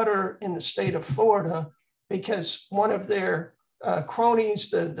the water in the state of Florida, because one of their cronies,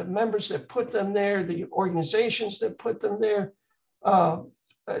 the members that put them there, the organizations that put them there,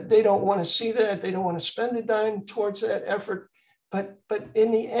 they don't want to see that. They don't want to spend a dime towards that effort. But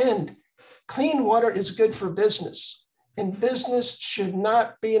in the end, clean water is good for business, and business should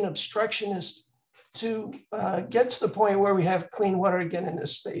not be an obstructionist to get to the point where we have clean water again in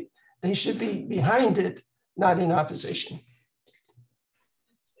this state. They should be behind it, not in opposition.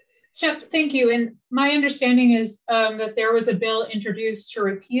 Chuck, thank you. And my understanding is that there was a bill introduced to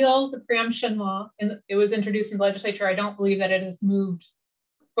repeal the preemption law, and it was introduced in the legislature. I don't believe that it has moved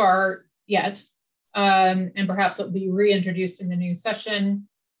far yet, and perhaps it will be reintroduced in the new session.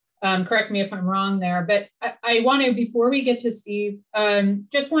 Correct me if I'm wrong there, but I want to, before we get to Steve,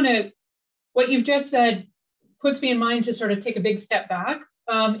 just want to, what you've just said puts me in mind to sort of take a big step back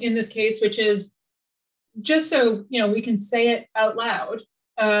in this case, which is just so, we can say it out loud.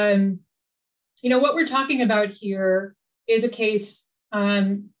 What we're talking about here is a case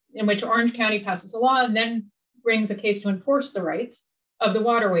in which Orange County passes a law and then brings a case to enforce the rights of the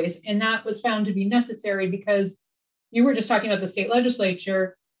waterways. And that was found to be necessary because you were just talking about the state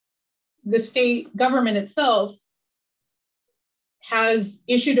legislature. The state government itself has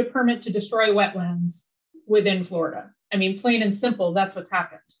issued a permit to destroy wetlands within Florida. I mean, plain and simple, that's what's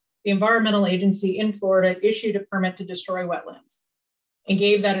happened. The environmental agency in Florida issued a permit to destroy wetlands and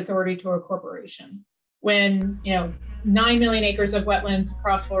gave that authority to a corporation. When, 9 million acres of wetlands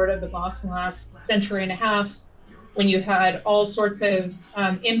across Florida have been lost in the last century and a half, when you had all sorts of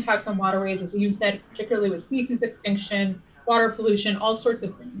impacts on waterways, as you said, particularly with species extinction, water pollution, all sorts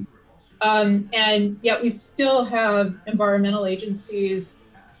of things. And yet we still have environmental agencies,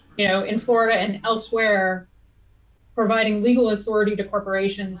 in Florida and elsewhere, providing legal authority to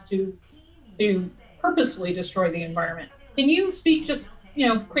corporations to purposefully destroy the environment. Can you speak just,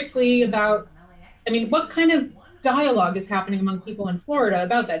 quickly about, what kind of dialogue is happening among people in Florida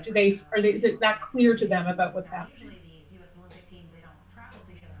about that? Is it that clear to them about what's happening?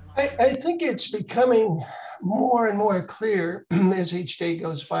 I think it's becoming more and more clear as each day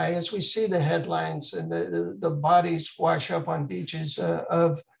goes by, as we see the headlines and the bodies wash up on beaches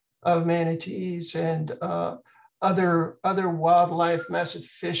of manatees and other wildlife, massive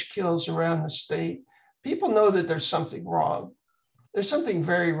fish kills around the state. People know that there's something wrong. There's something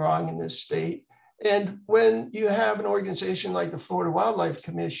very wrong in this state. And when you have an organization like the Florida Wildlife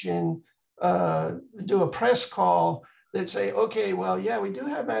Commission do a press call that say, okay, well, yeah, we do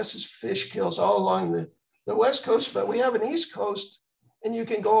have massive fish kills all along the West Coast, but we have an East Coast and you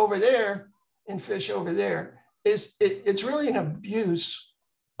can go over there and fish over there. It's really an abuse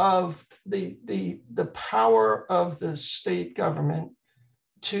of the power of the state government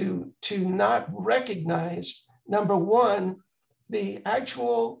to not recognize, number one, the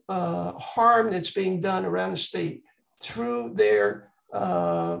actual harm that's being done around the state through their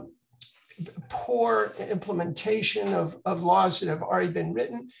poor implementation of laws that have already been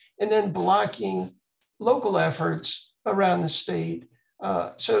written, and then blocking local efforts around the state.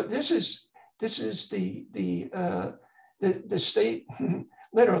 So this is the state,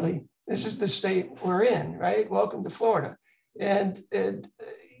 literally, this is the state we're in, right? Welcome to Florida. And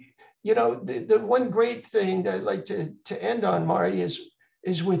the one great thing that I'd like to end on, Mari,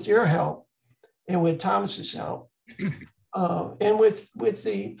 is with your help and with Thomas's help, and with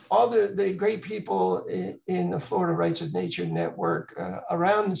all the great people in the Florida Rights of Nature Network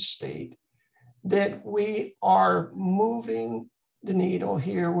around the state, that we are moving the needle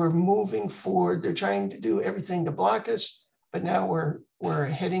here. We're moving forward. They're trying to do everything to block us, but now we're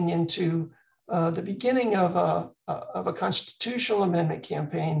heading into the beginning of a constitutional amendment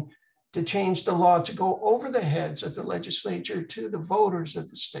campaign to change the law to go over the heads of the legislature to the voters of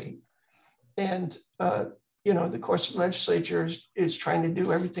the state. And, of course, the legislature is trying to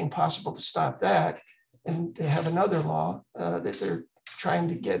do everything possible to stop that. And they have another law that they're trying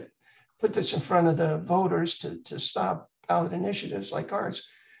to put this in front of the voters to stop ballot initiatives like ours.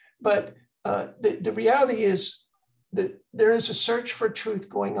 But the reality is that there is a search for truth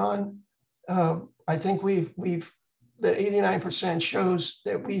going on. I think the 89% shows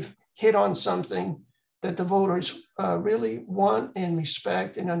that we've hit on something that the voters really want and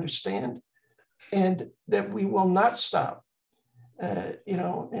respect and understand, and that we will not stop. And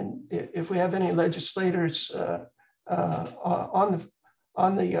if we have any legislators on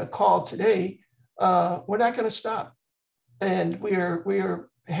the call today, we're not going to stop. And we are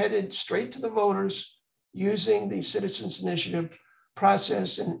headed straight to the voters using the Citizens Initiative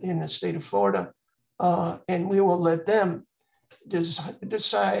process in the state of Florida, and we will let them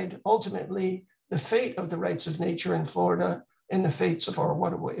decide ultimately the fate of the rights of nature in Florida and the fates of our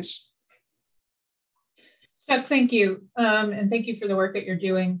waterways. Chuck, thank you. And thank you for the work that you're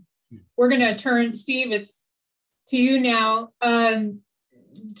doing. We're going to turn, Steve, it's to you now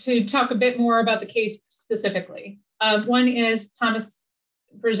to talk a bit more about the case specifically. One is Thomas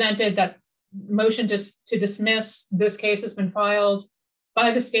presented that motion to dismiss this case has been filed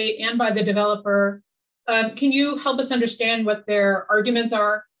by the state and by the developer. Can you help us understand what their arguments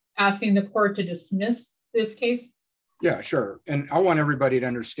are asking the court to dismiss this case? Yeah, sure. And I want everybody to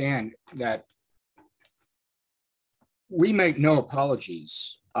understand that we make no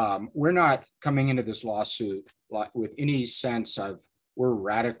apologies. We're not coming into this lawsuit with any sense of we're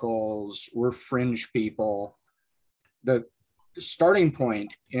radicals, we're fringe people. The starting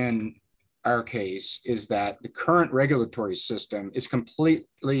point in our case is that the current regulatory system is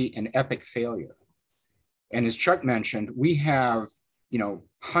completely an epic failure. And as Chuck mentioned, we have,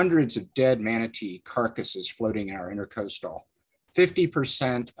 hundreds of dead manatee carcasses floating in our intercoastal.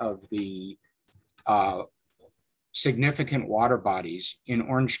 50% of the significant water bodies in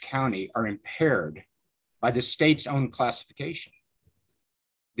Orange County are impaired by the state's own classification.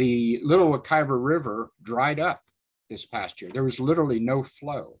 The Little Wekiva River dried up this past year. There was literally no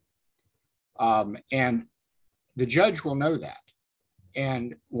flow. And the judge will know that.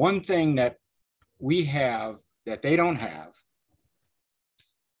 And one thing that we have that they don't have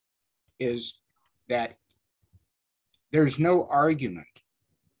is that there's no argument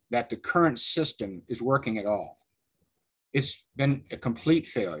that the current system is working at all. It's been a complete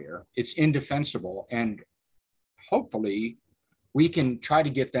failure. It's indefensible. And hopefully we can try to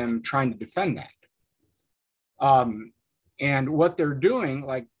get them trying to defend that. And what they're doing,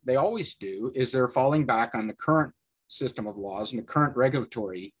 like they always do, is they're falling back on the current system of laws and the current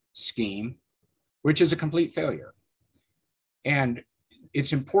regulatory scheme, which is a complete failure. And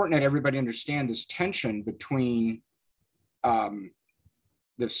it's important that everybody understand this tension between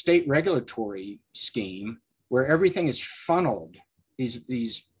the state regulatory scheme, where everything is funneled.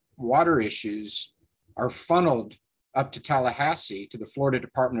 These water issues are funneled up to Tallahassee, to the Florida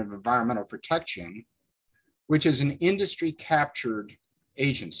Department of Environmental Protection, which is an industry captured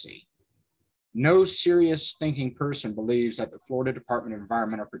agency. No serious thinking person believes that the Florida Department of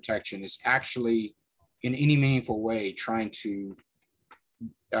Environmental Protection is actually in any meaningful way trying to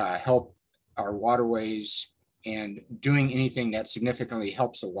help our waterways and doing anything that significantly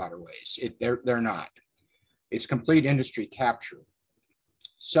helps the waterways. They're not. It's complete industry capture.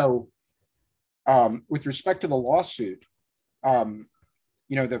 So with respect to the lawsuit, the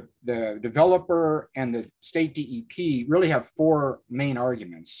developer and the state DEP really have four main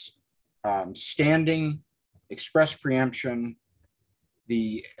arguments: standing, express preemption,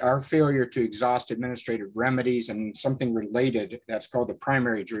 our failure to exhaust administrative remedies, and something related that's called the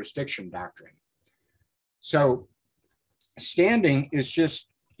primary jurisdiction doctrine. So standing is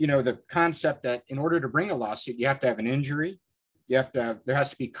just, the concept that in order to bring a lawsuit, you have to have an injury, there has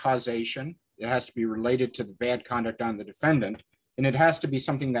to be causation, it has to be related to the bad conduct on the defendant, and it has to be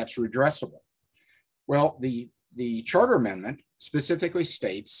something that's redressable. Well, the charter amendment specifically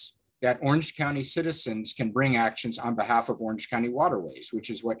states that Orange County citizens can bring actions on behalf of Orange County waterways,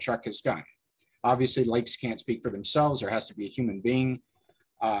 which is what Chuck has done. Obviously, lakes can't speak for themselves. There has to be a human being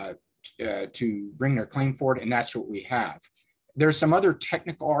to bring their claim forward, and that's what we have. There's some other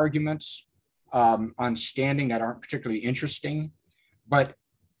technical arguments on standing that aren't particularly interesting, but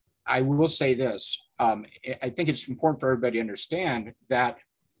I will say this. I think it's important for everybody to understand that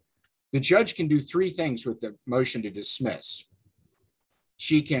the judge can do three things with the motion to dismiss.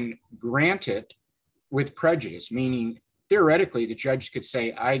 She can grant it with prejudice, meaning theoretically the judge could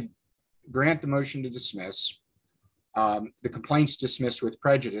say, I grant the motion to dismiss, the complaint's dismissed with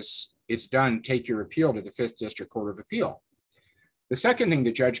prejudice, it's done, take your appeal to the 5th District Court of Appeal. The second thing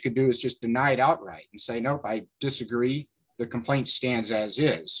the judge could do is just deny it outright and say, nope, I disagree, the complaint stands as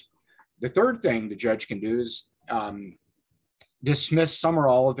is. The third thing the judge can do is dismiss some or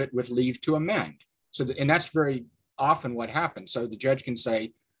all of it with leave to amend. And that's very often what happens. So the judge can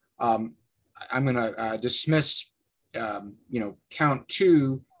say, I'm going to dismiss, count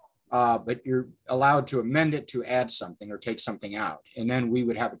 2, but you're allowed to amend it to add something or take something out. And then we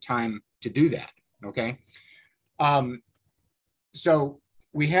would have a time to do that, okay? So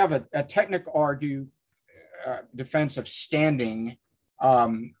we have a technical defense of standing,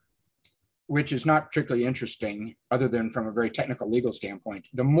 which is not particularly interesting other than from a very technical legal standpoint.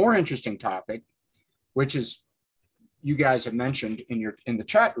 The more interesting topic, which is you guys have mentioned in the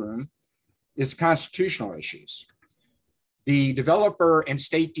chat room, is constitutional issues. The developer and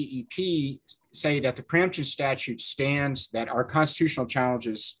state DEP say that the preemption statute stands, that our constitutional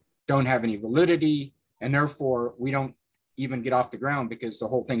challenges don't have any validity, and therefore we don't even get off the ground because the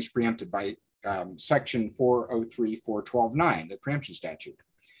whole thing's preempted by section 403.412.9, the preemption statute.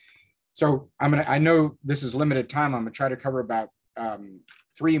 So I know this is limited time. I'm gonna try to cover about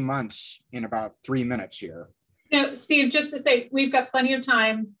 3 months in about 3 minutes here. No, Steve, just to say, we've got plenty of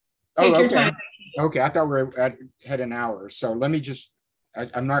time. Take your time. Okay, I thought we had an hour. So let me just,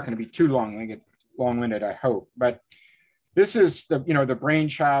 I'm not going to be too long-winded, I hope. But this is the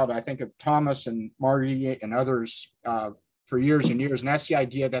brainchild, I think, of Thomas and Marty and others for years and years. And that's the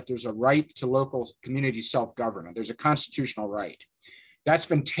idea that there's a right to local community self-government. There's a constitutional right. That's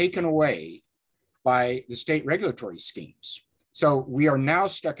been taken away by the state regulatory schemes. So we are now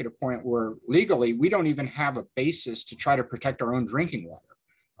stuck at a point where legally we don't even have a basis to try to protect our own drinking water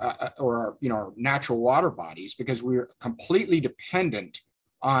or our natural water bodies, because we're completely dependent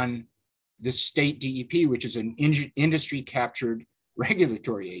on the state DEP, which is an industry captured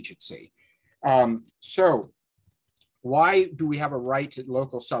regulatory agency. So why do we have a right to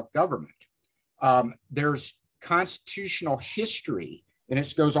local self-government? There's constitutional history, and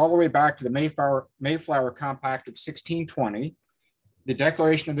it goes all the way back to the Mayflower Compact of 1620, the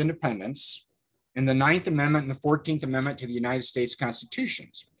Declaration of Independence, and the 9th Amendment and the 14th Amendment to the United States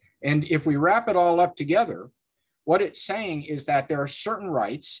Constitutions. And if we wrap it all up together, what it's saying is that there are certain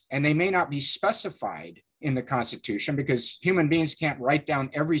rights, and they may not be specified in the Constitution because human beings can't write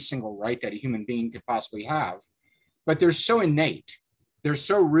down every single right that a human being could possibly have, but they're so innate. They're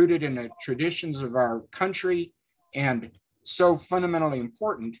so rooted in the traditions of our country and so fundamentally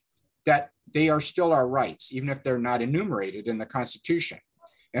important that they are still our rights, even if they're not enumerated in the Constitution.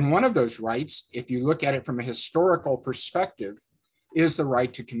 And one of those rights, if you look at it from a historical perspective, is the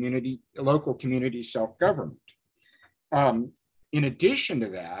right to local community self-government. In addition to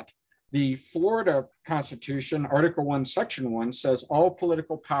that, the Florida Constitution, Article 1, Section 1 says all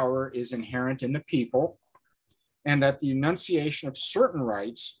political power is inherent in the people, and that the enunciation of certain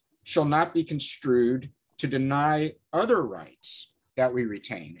rights shall not be construed to deny other rights that we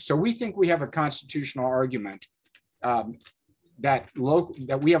retain. So we think we have a constitutional argument that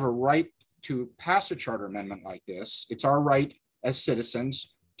we have a right to pass a charter amendment like this. It's our right as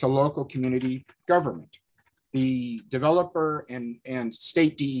citizens to local community government. The developer and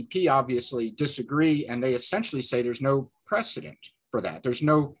state DEP obviously disagree, and they essentially say there's no precedent for that. There's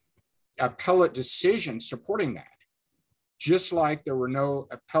no appellate decision supporting that. Just like there were no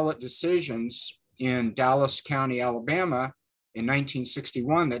appellate decisions in Dallas County, Alabama in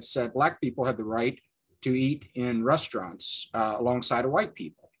 1961 that said Black people had the right to eat in restaurants alongside of white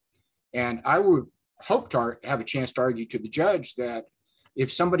people. And I would hope to have a chance to argue to the judge that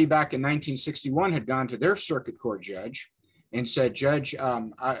if somebody back in 1961 had gone to their circuit court judge and said, Judge,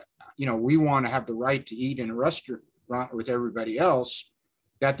 we want to have the right to eat in a restaurant with everybody else,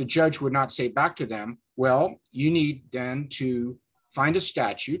 that the judge would not say back to them, well, you need then to find a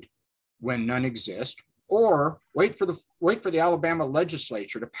statute when none exist, or wait for the Alabama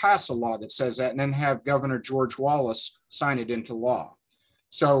legislature to pass a law that says that, and then have Governor George Wallace sign it into law.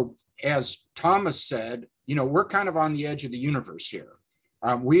 So as Thomas said, we're kind of on the edge of the universe here.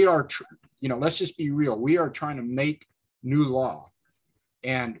 We are, let's just be real. We are trying to make new law.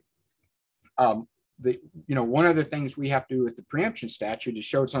 And one of the things we have to do with the preemption statute is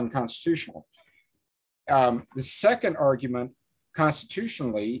show it's unconstitutional. The second argument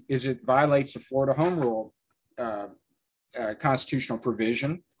constitutionally is it violates the Florida Home Rule constitutional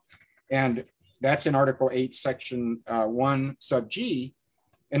provision. And that's in Article 8, Section 1, sub G.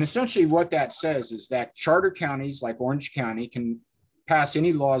 And essentially what that says is that charter counties like Orange County can pass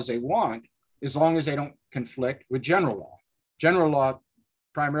any laws they want as long as they don't conflict with general law. General law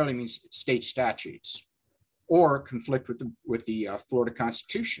primarily means state statutes or conflict with the Florida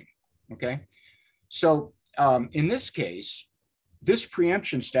Constitution, okay? So in this case, this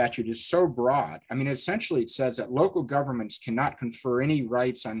preemption statute is so broad. I mean, essentially it says that local governments cannot confer any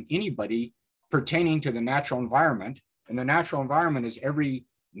rights on anybody pertaining to the natural environment. And the natural environment is every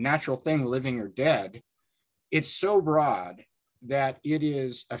natural thing living or dead. It's so broad that it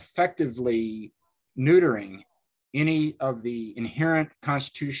is effectively neutering any of the inherent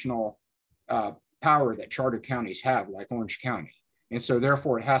constitutional power that charter counties have, like Orange County. And so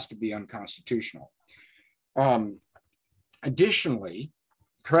therefore it has to be unconstitutional. Additionally,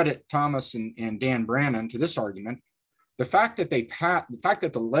 credit Thomas and Dan Brannon to this argument, the fact that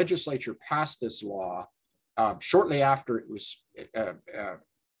the legislature passed this law shortly after it was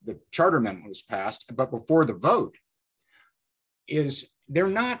the charter amendment was passed, but before the vote, is they're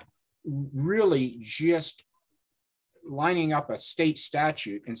not really just lining up a state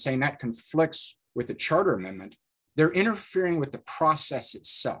statute and saying that conflicts with the charter amendment. They're interfering with the process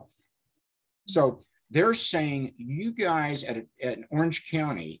itself. So they're saying you guys at Orange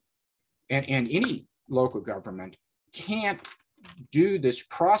County and any local government can't do this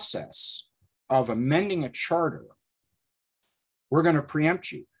process of amending a charter. We're going to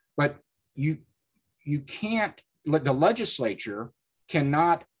preempt you, but you can't, the legislature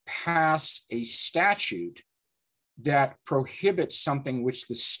cannot pass a statute that prohibits something which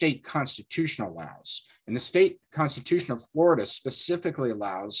the state constitution allows. And the state constitution of Florida specifically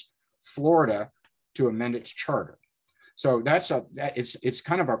allows Florida to amend its charter. So it's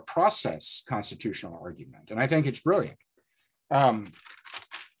kind of a process constitutional argument. And I think it's brilliant. And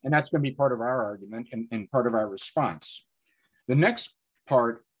that's going to be part of our argument and part of our response. The next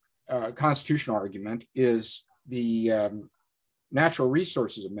part, constitutional argument, is the Natural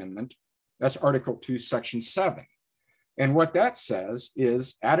Resources Amendment. That's Article 2, Section 7. And what that says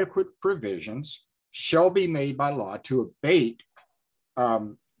is adequate provisions shall be made by law to abate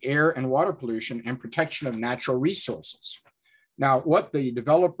air and water pollution and protection of natural resources. Now, what the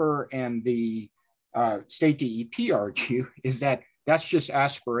developer and the state DEP argue is that that's just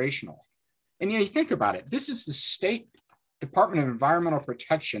aspirational. And you think about it, this is the State Department of Environmental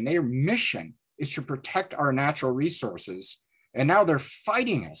Protection. Their mission is to protect our natural resources. And now they're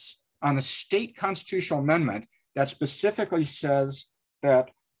fighting us on the state constitutional amendment that specifically says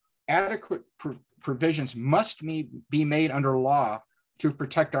that adequate provisions must be made under law to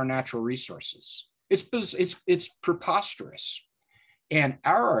protect our natural resources. It's preposterous. And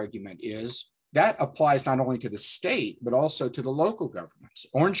our argument is that applies not only to the state, but also to the local governments.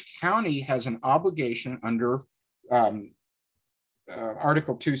 Orange County has an obligation under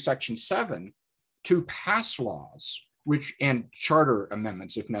Article 2, Section 7 to pass laws and charter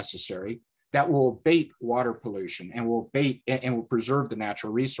amendments, if necessary, that will abate water pollution and will preserve the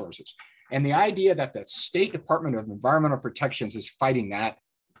natural resources. And the idea that the State Department of Environmental Protections is fighting that,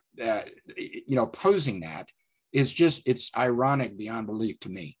 opposing that, is just, it's ironic beyond belief to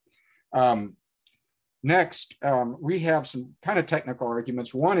me. Next, we have some kind of technical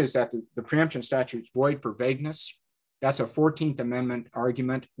arguments. One is that the preemption statute is void for vagueness. That's a 14th Amendment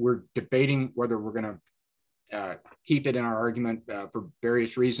argument. We're debating whether we're going to keep it in our argument for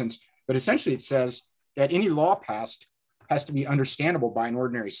various reasons. But essentially it says that any law passed has to be understandable by an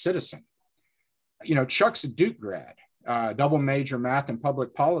ordinary citizen. Chuck's a Duke grad, double major math and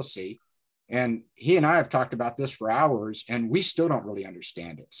public policy. And he and I have talked about this for hours and we still don't really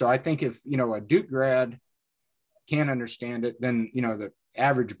understand it. So I think if, a Duke grad can't understand it, then, the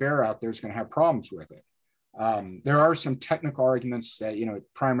average bear out there is going to have problems with it. There are some technical arguments that, it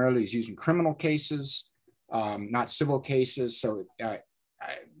primarily is used in criminal cases, not civil cases. So,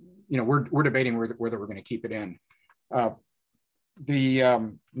 we're debating whether we're going to keep it in.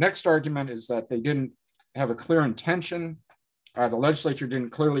 The next argument is that they didn't have a clear intention. The legislature didn't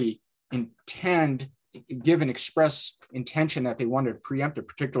clearly give an express intention that they wanted to preempt a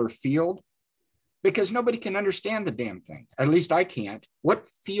particular field, because nobody can understand the damn thing. At least I can't. What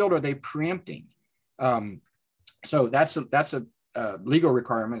field are they preempting? So that's a legal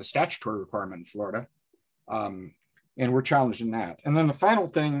requirement, a statutory requirement in Florida. And we're challenging that. And then the final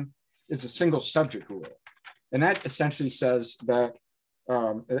thing is a single subject rule. And that essentially says that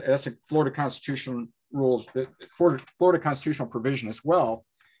that's a Florida constitutional rules, Florida constitutional provision as well,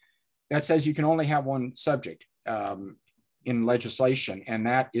 that says you can only have one subject in legislation, and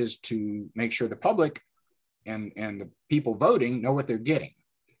that is to make sure the public and the people voting know what they're getting.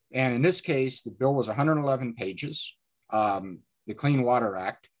 And in this case, the bill was 111 pages, the Clean Water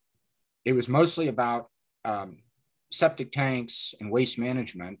Act. It was mostly about septic tanks and waste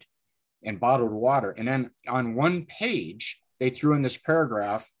management and bottled water. And then on one page, they threw in this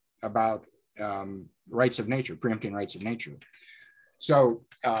paragraph about rights of nature, preempting rights of nature. So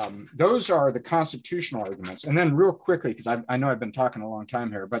those are the constitutional arguments. And then real quickly, because I know I've been talking a long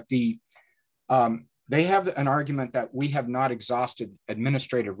time here, but they have an argument that we have not exhausted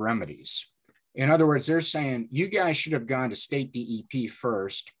administrative remedies. In other words, they're saying you guys should have gone to state DEP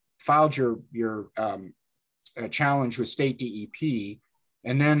first, filed your challenge with state DEP,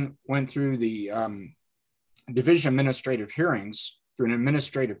 and then went through the Division of Administrative Hearings through an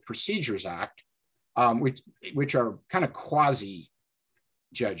Administrative Procedures Act, which are kind of quasi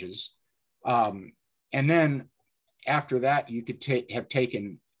judges. And then after that, you could have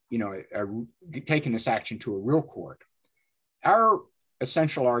taken, taken this action to a real court. Our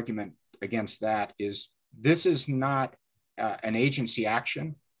essential argument against that is this is not an agency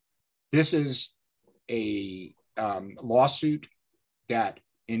action. This is a lawsuit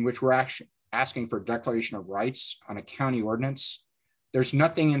in which we're actually asking for a declaration of rights on a county ordinance. There's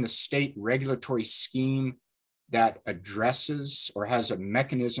nothing in the state regulatory scheme that addresses or has a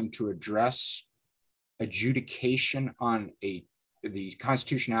mechanism to address adjudication on the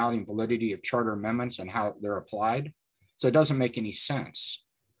constitutionality and validity of charter amendments and how they're applied. So it doesn't make any sense.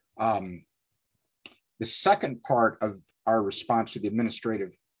 The second part of our response to the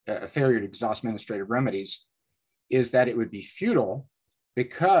administrative failure to exhaust administrative remedies is that it would be futile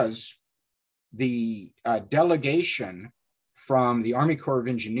because the delegation from the Army Corps of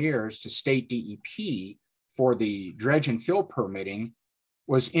Engineers to state DEP for the dredge and fill permitting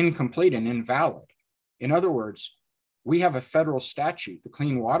was incomplete and invalid. In other words, we have a federal statute, the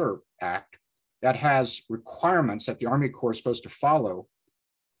Clean Water Act, that has requirements that the Army Corps is supposed to follow,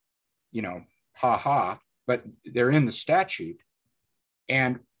 you know, but they're in the statute.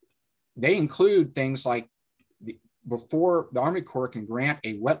 And they include things like before the Army Corps can grant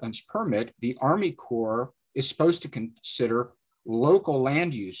a wetlands permit, the Army Corps is supposed to consider local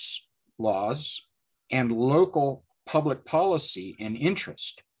land use laws and local public policy and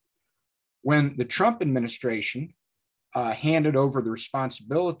interest. When the Trump administration handed over the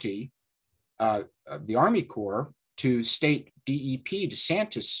responsibility of the Army Corps to state DEP,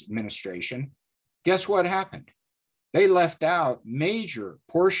 DeSantis administration, guess what happened? They left out major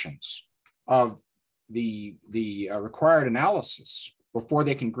portions of the required analysis before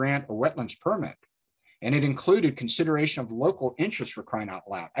they can grant a wetlands permit. And it included consideration of local interest, for crying out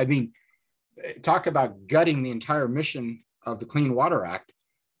loud. I mean, talk about gutting the entire mission of the Clean Water Act.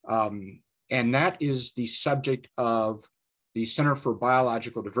 And that is the subject of the Center for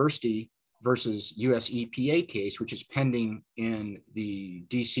Biological Diversity versus US EPA case, which is pending in the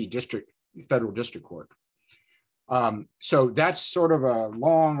DC Federal District Court. So that's sort of a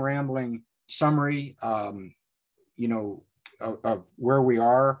long rambling summary, you know, of where we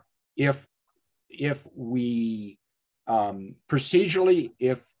are. If we procedurally,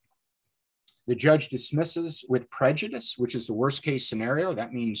 if the judge dismisses with prejudice, which is the worst case scenario,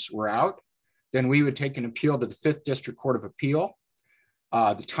 that means we're out, then we would take an appeal to the 5th District Court of Appeal.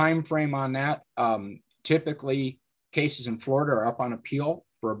 The time frame on that, typically cases in Florida are up on appeal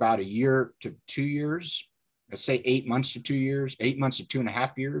for about a year to 2 years. Let's say 8 months to 2 years, 8 months to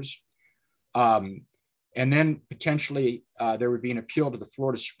 2.5 years. And then potentially there would be an appeal to the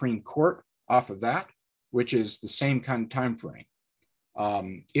Florida Supreme Court off of that, which is the same kind of time frame.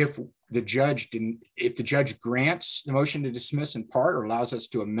 If the judge grants the motion to dismiss in part or allows us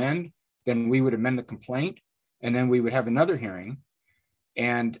to amend, then we would amend the complaint, and then we would have another hearing.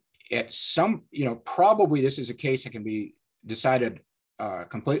 And at some, you know, probably this is a case that can be decided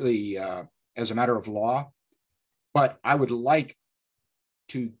completely as a matter of law. But I would like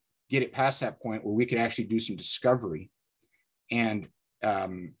to get it past that point where we could actually do some discovery and,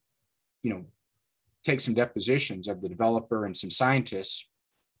 you know, take some depositions of the developer and some scientists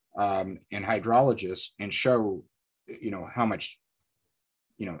and hydrologists and show, you know, how much,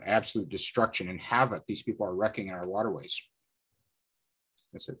 you know, absolute destruction and havoc these people are wrecking in our waterways.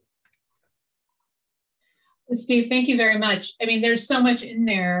 That's it. Steve, thank you very much. I mean, there's so much in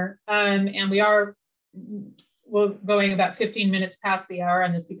there, and we're going about 15 minutes past the hour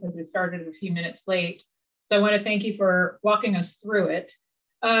on this because we started a few minutes late. So I want to thank you for walking us through it.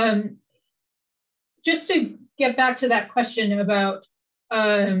 Just to get back to that question about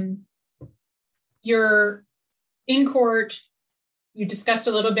your in court, you discussed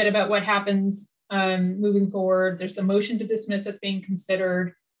a little bit about what happens moving forward. There's the motion to dismiss that's being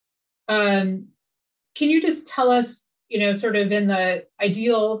considered. Can you just tell us, you know, sort of in the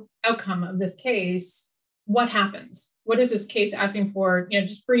ideal outcome of this case, what happens? What is this case asking for? You know,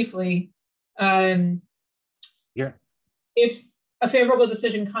 just briefly. Yeah. If a favorable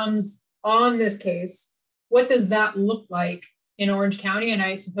decision comes on this case, what does that look like in Orange County, and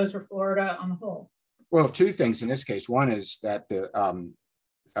I suppose for Florida on the whole? Well, two things in this case. One is that the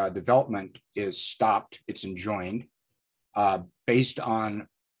development is stopped, it's enjoined, based on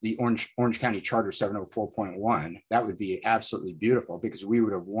the Orange County Charter 704.1. That would be absolutely beautiful because we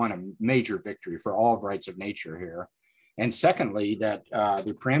would have won a major victory for all of rights of nature here. And secondly, that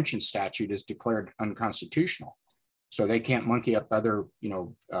the preemption statute is declared unconstitutional. So they can't monkey up other, you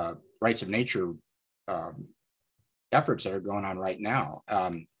know, rights of nature efforts that are going on right now.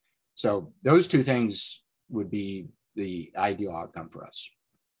 So those two things would be the ideal outcome for us.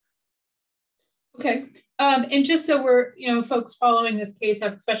 Okay, and just so we're, you know, folks following this case,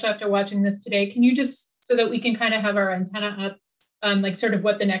 especially after watching this today, can you just, so that we can kind of have our antenna up, like sort of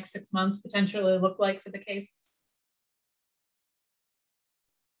what the next 6 months potentially look like for the case?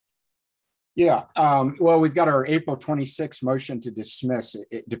 Yeah, well, we've got our April 26th motion to dismiss.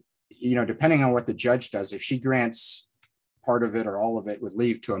 You know, depending on what the judge does, if she grants part of it or all of it with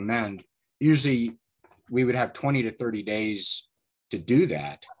leave to amend, usually we would have 20 to 30 days to do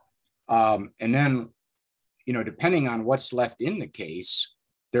that. And then, you know, depending on what's left in the case,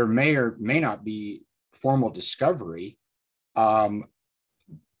 there may or may not be formal discovery.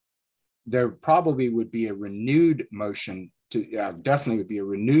 There probably would be a renewed motion to, definitely would be a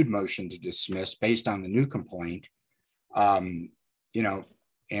renewed motion to dismiss based on the new complaint. You know,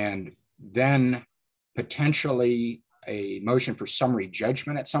 and then potentially a motion for summary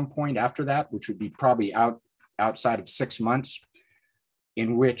judgment at some point after that, which would be probably outside of 6 months,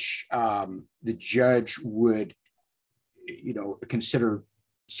 in which the judge would, consider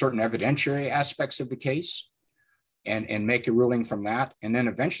certain evidentiary aspects of the case and make a ruling from that, and then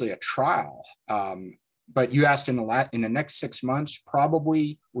eventually a trial. But you asked in the next 6 months,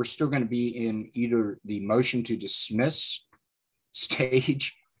 probably we're still going to be in either the motion to dismiss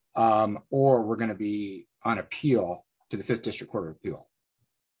stage, or we're going to be on appeal to the 5th District Court of Appeal.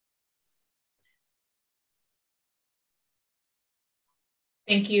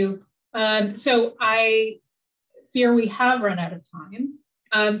 Thank you. So I fear we have run out of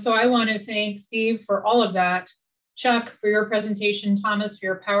time. So I want to thank Steve for all of that, Chuck for your presentation, Thomas for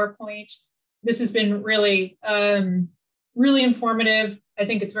your PowerPoint. This has been really, really informative. I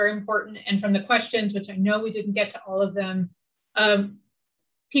think it's very important. And from the questions, which I know we didn't get to all of them,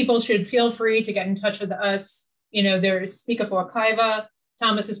 people should feel free to get in touch with us. There's Speak Up Wakaiva.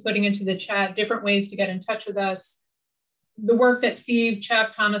 Thomas is putting into the chat different ways to get in touch with us. The work that Steve,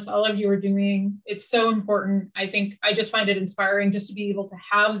 Chuck, Thomas, all of you are doing, it's so important. I just find it inspiring just to be able to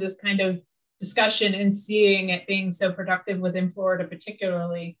have this kind of discussion and seeing it being so productive within Florida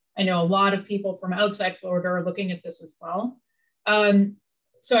particularly. I know a lot of people from outside Florida are looking at this as well.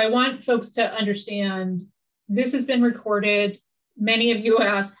 So I want folks to understand this has been recorded. Many of you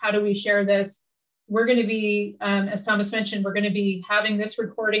asked, how do we share this? We're going to be, as Thomas mentioned, we're going to be having this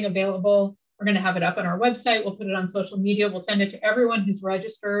recording available. We're going to have it up on our website. We'll put it on social media. We'll send it to everyone who's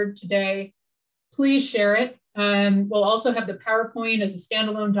registered today. Please share it. We'll also have the PowerPoint as a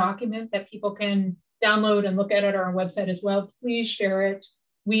standalone document that people can download and look at our website as well. Please share it.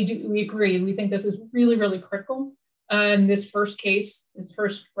 We agree. We think this is really, really critical. This first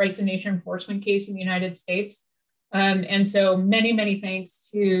rights in nature enforcement case in the United States. And so many, many thanks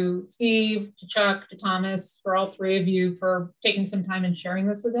to Steve, to Chuck, to Thomas, for all three of you for taking some time and sharing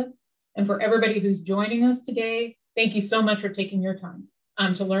this with us. And for everybody who's joining us today, thank you so much for taking your time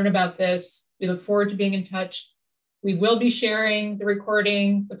to learn about this. We look forward to being in touch. We will be sharing the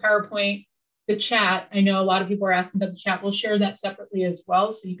recording, the PowerPoint, the chat. I know a lot of people are asking about the chat. We'll share that separately as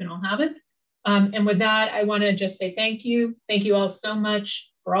well, so you can all have it. And with that, I want to just say thank you. Thank you all so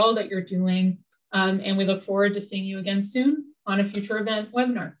much for all that you're doing. And we look forward to seeing you again soon on a future event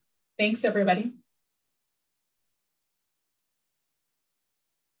webinar. Thanks, everybody.